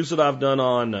reviews that I've done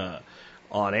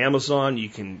on Amazon. You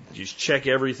can just check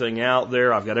everything out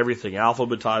there. I've got everything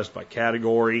alphabetized by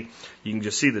category. You can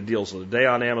just see the deals of the day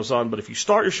on Amazon. But if you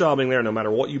start your shopping there, no matter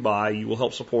what you buy, you will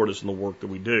help support us in the work that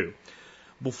we do.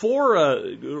 Before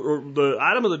the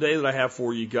item of the day that I have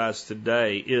for you guys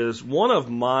today is one of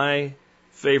my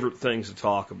favorite things to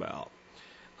talk about.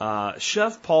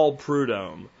 Chef Paul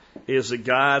Prudhomme is a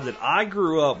guy that I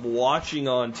grew up watching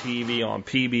on TV on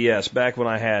PBS back when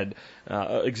I had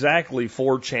exactly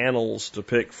 4 channels to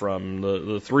pick from,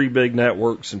 the 3 big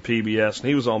networks and PBS, and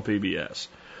he was on PBS.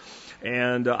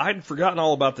 And I'd forgotten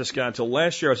all about this guy until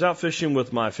last year. I was out fishing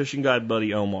with my fishing guide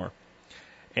buddy Omar.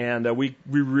 And we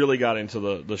really got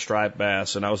into the striped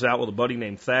bass, and I was out with a buddy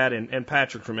named Thad and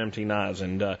Patrick from MT Knives,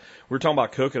 and we were talking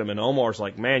about cooking them, and Omar's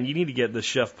like, man, you need to get this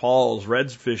Chef Paul's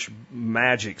Redfish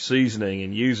Magic seasoning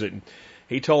and use it. And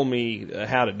he told me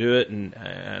how to do it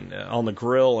and on the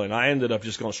grill, and I ended up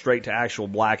just going straight to actual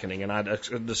blackening, and I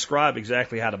describe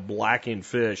exactly how to blacken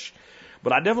fish.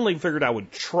 But I definitely figured I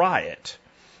would try it,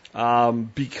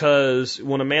 because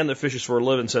when a man that fishes for a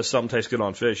living says something tastes good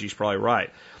on fish, he's probably right.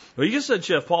 Well, you just said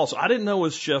Chef Paul, so I didn't know it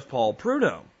was Chef Paul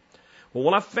Prudhomme. Well,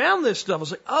 when I found this stuff, I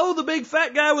was like, oh, the big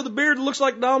fat guy with the beard that looks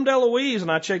like Dom DeLuise.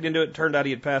 And I checked into it. It turned out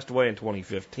he had passed away in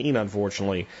 2015,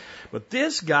 unfortunately. But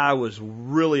this guy was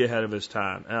really ahead of his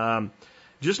time.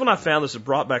 Just when I found this, it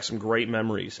brought back some great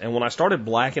memories. And when I started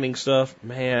blackening stuff,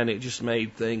 man, it just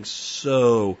made things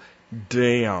so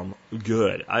damn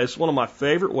good. It's one of my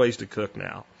favorite ways to cook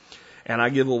now. And I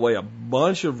give away a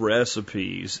bunch of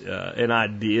recipes and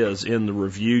ideas in the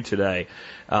review today.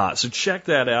 So check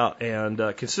that out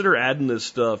and consider adding this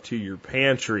stuff to your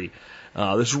pantry.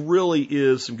 This really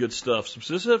is some good stuff.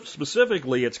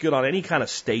 Specifically, it's good on any kind of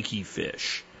steaky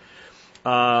fish,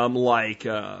 like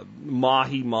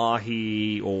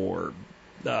mahi-mahi or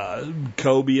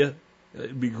cobia.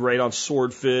 It'd be great on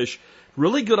swordfish.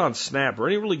 Really good on snapper,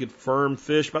 any really good firm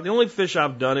fish. But the only fish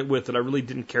I've done it with that I really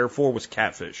didn't care for was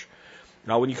catfish.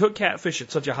 Now, when you cook catfish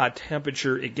at such a high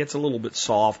temperature, it gets a little bit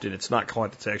soft and it's not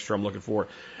quite the texture I'm looking for.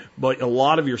 But a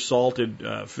lot of your salted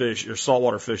fish, your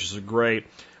saltwater fishes are great.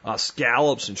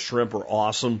 Scallops and shrimp are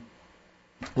awesome.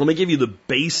 Let me give you the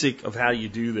basic of how you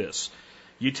do this.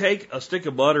 You take a stick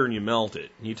of butter and you melt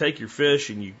it. And you take your fish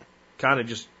and you kind of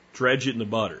just dredge it in the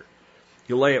butter.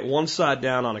 You lay it one side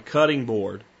down on a cutting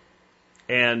board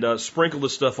and sprinkle the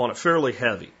stuff on it fairly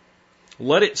heavy.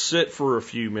 Let it sit for a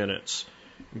few minutes.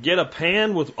 Get a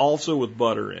pan with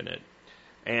butter in it.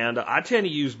 And I tend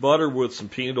to use butter with some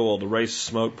peanut oil to raise the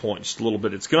smoke point just a little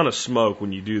bit. It's going to smoke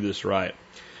when you do this right.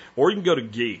 Or you can go to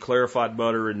ghee, clarified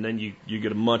butter, and then you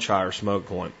get a much higher smoke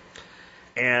point.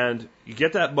 And you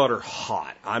get that butter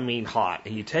hot. I mean hot.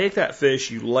 And you take that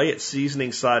fish, you lay it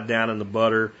seasoning side down in the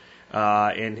butter,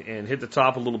 and hit the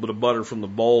top a little bit of butter from the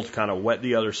bowl to kind of wet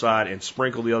the other side and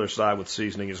sprinkle the other side with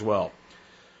seasoning as well.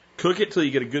 Cook it till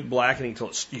you get a good blackening,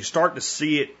 till you start to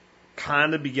see it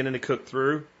kind of beginning to cook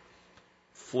through.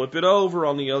 Flip it over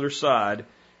on the other side.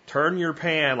 Turn your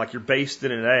pan like you're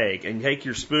basting an egg, and take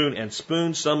your spoon and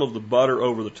spoon some of the butter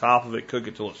over the top of it. Cook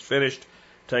it till it's finished.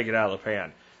 Take it out of the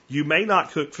pan. You may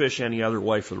not cook fish any other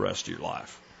way for the rest of your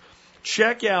life.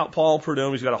 Check out Paul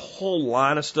Prudhomme. He's got a whole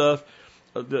line of stuff.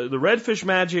 The Redfish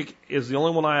Magic is the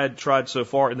only one I had tried so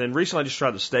far. And then recently I just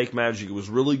tried the Steak Magic. It was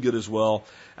really good as well.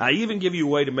 I even give you a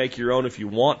way to make your own if you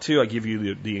want to. I give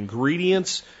you the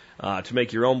ingredients to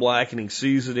make your own blackening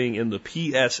seasoning in the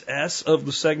PSS of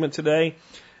the segment today.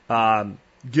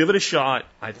 Give it a shot.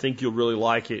 I think you'll really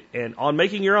like it. And on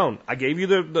making your own, I gave you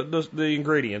the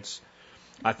ingredients.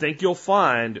 I think you'll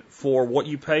find for what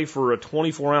you pay for a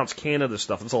 24-ounce can of this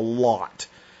stuff, it's a lot.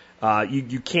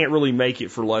 You can't really make it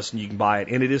for less than you can buy it,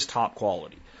 and it is top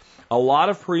quality. A lot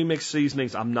of pre-mixed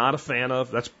seasonings I'm not a fan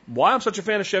of. That's why I'm such a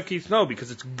fan of Chef Keith Snow,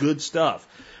 because it's good stuff.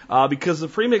 Because the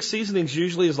pre-mixed seasonings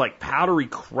usually is like powdery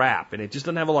crap, and it just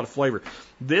doesn't have a lot of flavor.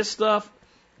 This stuff,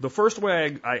 the first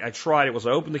way I tried it was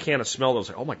I opened the can and smelled it. I was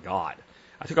like, oh my God.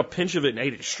 I took a pinch of it and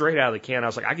ate it straight out of the can. I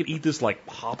was like, I could eat this like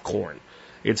popcorn.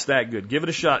 It's that good. Give it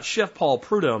a shot. Chef Paul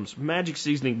Prudhomme's Magic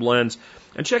Seasoning Blends.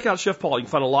 And check out Chef Paul. You can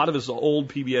find a lot of his old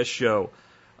PBS show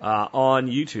on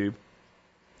YouTube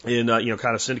in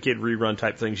kind of syndicated rerun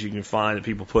type things you can find that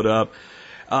people put up.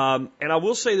 And I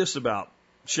will say this about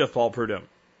Chef Paul Prudhomme.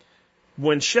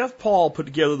 When Chef Paul put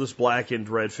together this blackened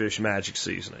redfish magic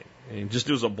seasoning, and just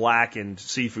it was a blackened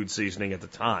seafood seasoning at the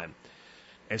time,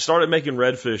 and started making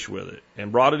redfish with it,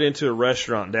 and brought it into a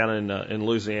restaurant down in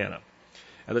Louisiana.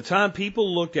 At the time,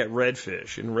 people looked at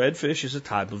redfish, and redfish is a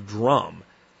type of drum.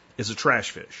 It's a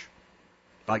trash fish.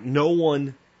 Like, no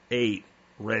one ate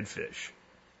redfish.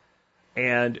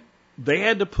 And they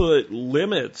had to put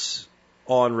limits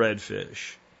on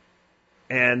redfish.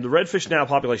 And the redfish now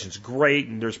population is great,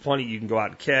 and there's plenty you can go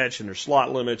out and catch, and there's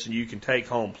slot limits, and you can take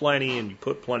home plenty, and you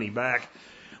put plenty back.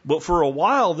 But for a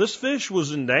while, this fish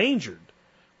was endangered.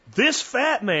 This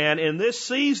fat man and this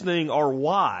seasoning are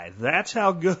why. That's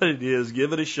how good it is.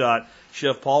 Give it a shot.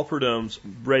 Chef Paul Prudhomme's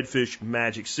Redfish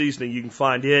Magic Seasoning. You can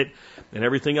find it and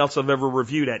everything else I've ever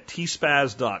reviewed at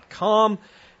tspaz.com.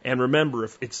 And remember,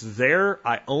 if it's there,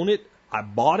 I own it. I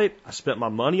bought it. I spent my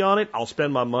money on it. I'll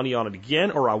spend my money on it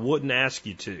again, or I wouldn't ask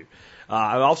you to.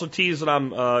 I also teased that I'm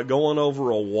going over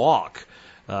a walk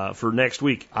for next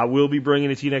week. I will be bringing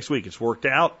it to you next week. It's worked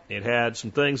out. It had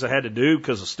some things I had to do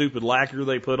because of stupid lacquer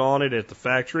they put on it at the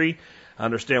factory. I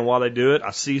understand why they do it.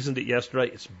 I seasoned it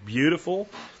yesterday. It's beautiful.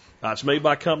 It's made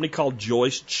by a company called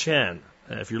Joyce Chen.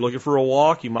 If you're looking for a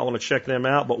walk, you might want to check them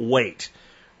out, but wait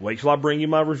till I bring you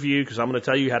my review, because I'm going to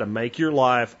tell you how to make your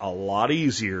life a lot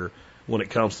easier when it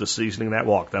comes to seasoning that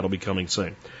walk. That'll be coming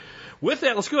soon. With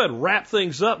that, let's go ahead and wrap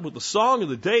things up with the song of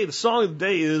the day. The song of the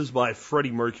day is by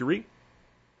Freddie Mercury.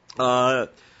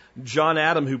 John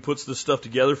Adam, who puts this stuff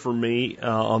together for me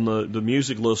on the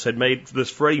music list, had made this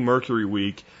Freddie Mercury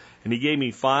week, and he gave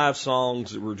me 5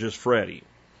 songs that were just Freddie.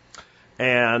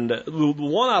 And the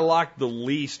one I liked the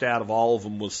least out of all of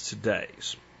them was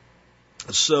today's.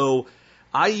 So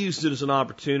I used it as an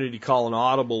opportunity to call an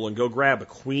audible and go grab a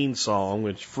Queen song,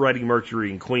 which Freddie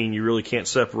Mercury and Queen, you really can't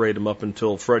separate them up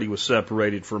until Freddie was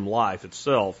separated from life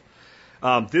itself.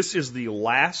 This is the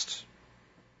last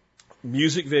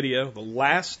music video, the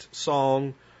last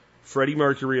song Freddie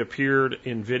Mercury appeared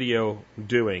in video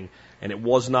doing, and it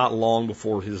was not long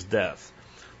before his death.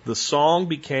 The song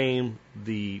became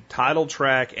the title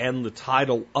track and the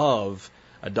title of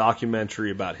a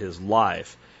documentary about his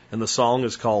life, and the song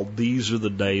is called These Are the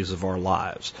Days of Our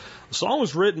Lives. The song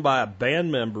was written by a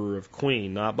band member of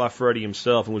Queen, not by Freddie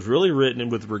himself, and was really written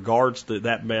with regards to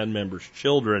that band member's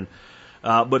children.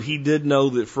 But he did know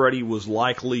that Freddie was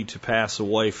likely to pass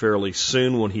away fairly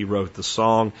soon when he wrote the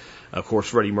song. Of course,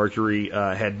 Freddie Mercury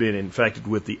had been infected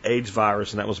with the AIDS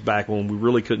virus, and that was back when we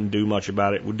really couldn't do much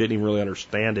about it. We didn't even really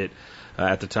understand it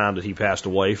at the time that he passed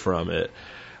away from it.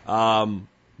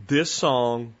 This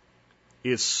song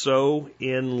is so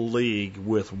in league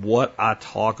with what I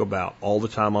talk about all the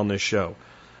time on this show,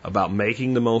 about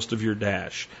making the most of your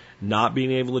dash, not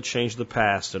being able to change the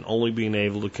past and only being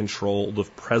able to control the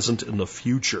present and the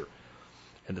future.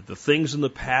 And that the things in the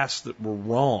past that were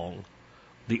wrong,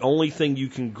 The only thing you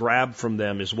can grab from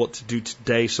them is what to do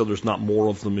today so there's not more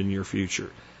of them in your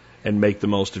future, and make the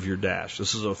most of your dash.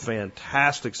 This is a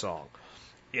fantastic song.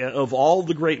 Of all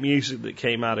the great music that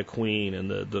came out of Queen and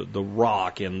the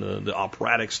rock and the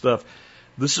operatic stuff,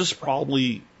 this is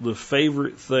probably the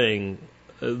favorite thing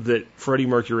that Freddie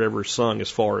Mercury ever sung as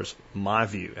far as my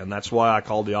view. And that's why I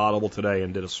called the Audible today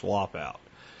and did a swap out.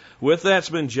 With that, it's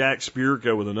been Jack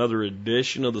Spirko with another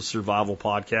edition of the Survival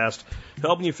Podcast,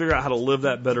 helping you figure out how to live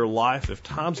that better life if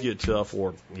times get tough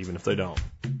or even if they don't.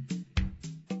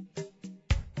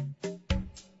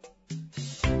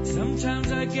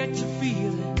 Sometimes I get to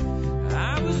feeling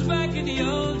I was back in the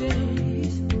old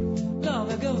days,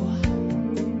 long ago.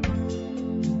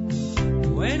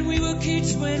 When we were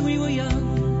kids, when we were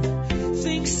young,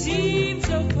 things seemed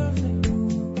so perfect,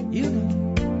 you know.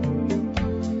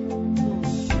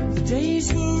 The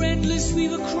days were endless, we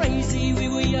were crazy, we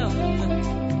were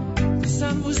young. The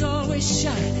sun was always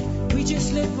shining, we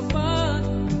just lived for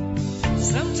fun.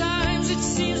 Sometimes it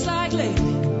seems like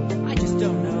lately, I just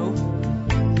don't know.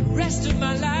 The rest of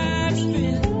my life's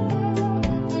been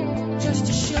just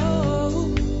a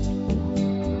show.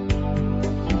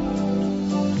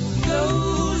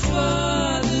 Those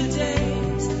were the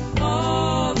days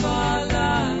of our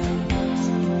lives.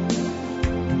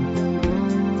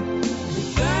 The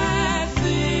bad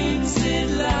things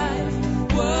in life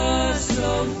were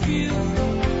so few.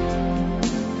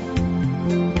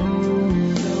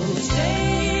 Those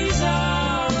days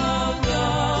are all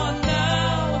gone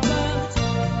now, but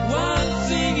one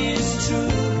thing is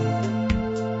true.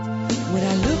 When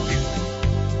I look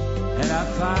and I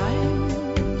find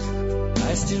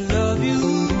I still love you.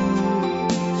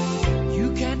 You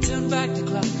can't turn back the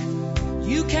clock.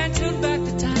 You can't turn back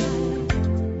the time.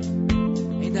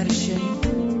 Ain't that a shame?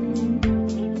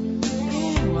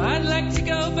 Oh, I'd like to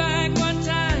go back one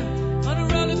time on a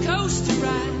roller coaster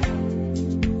ride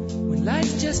when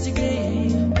life's just a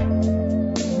game.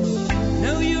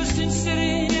 No use in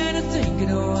sitting and thinking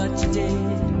of what you did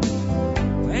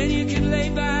when you can lay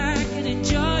back and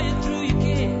enjoy it through your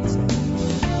kids.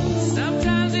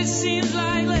 Sometimes it seems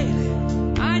like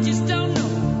lately, I just don't know.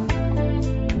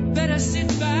 Better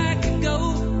sit back and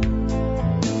go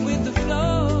with the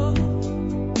flow.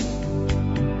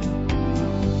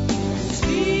 'Cause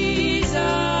these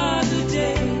are the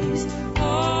days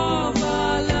of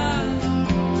our lives.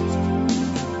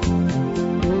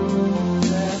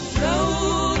 They're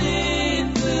flown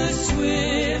in the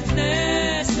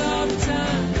swiftness of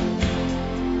time.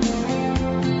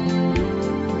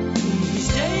 These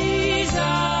days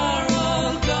are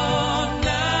all gone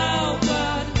now,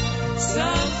 but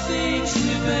some things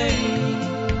remain.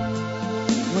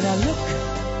 When I look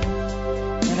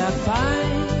and I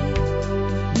find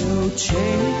no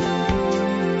change.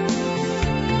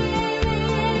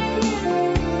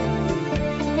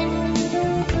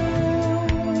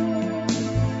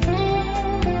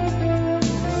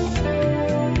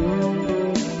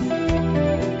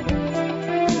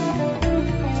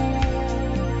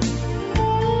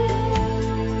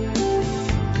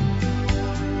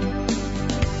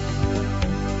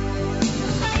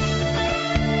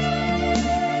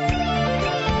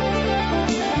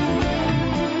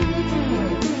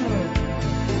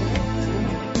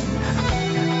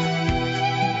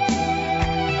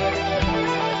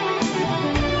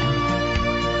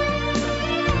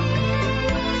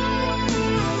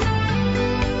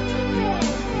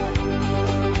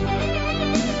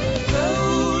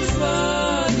 Those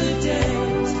were the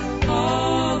days of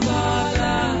our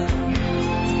lives.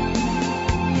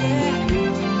 Yeah.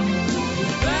 The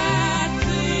bad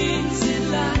things in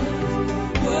life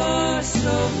were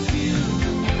so few.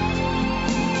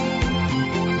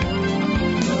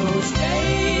 Those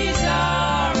days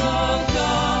are all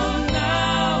gone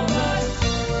now, but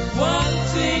one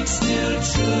thing's still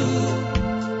true.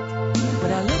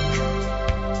 When I look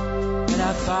and I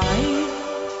find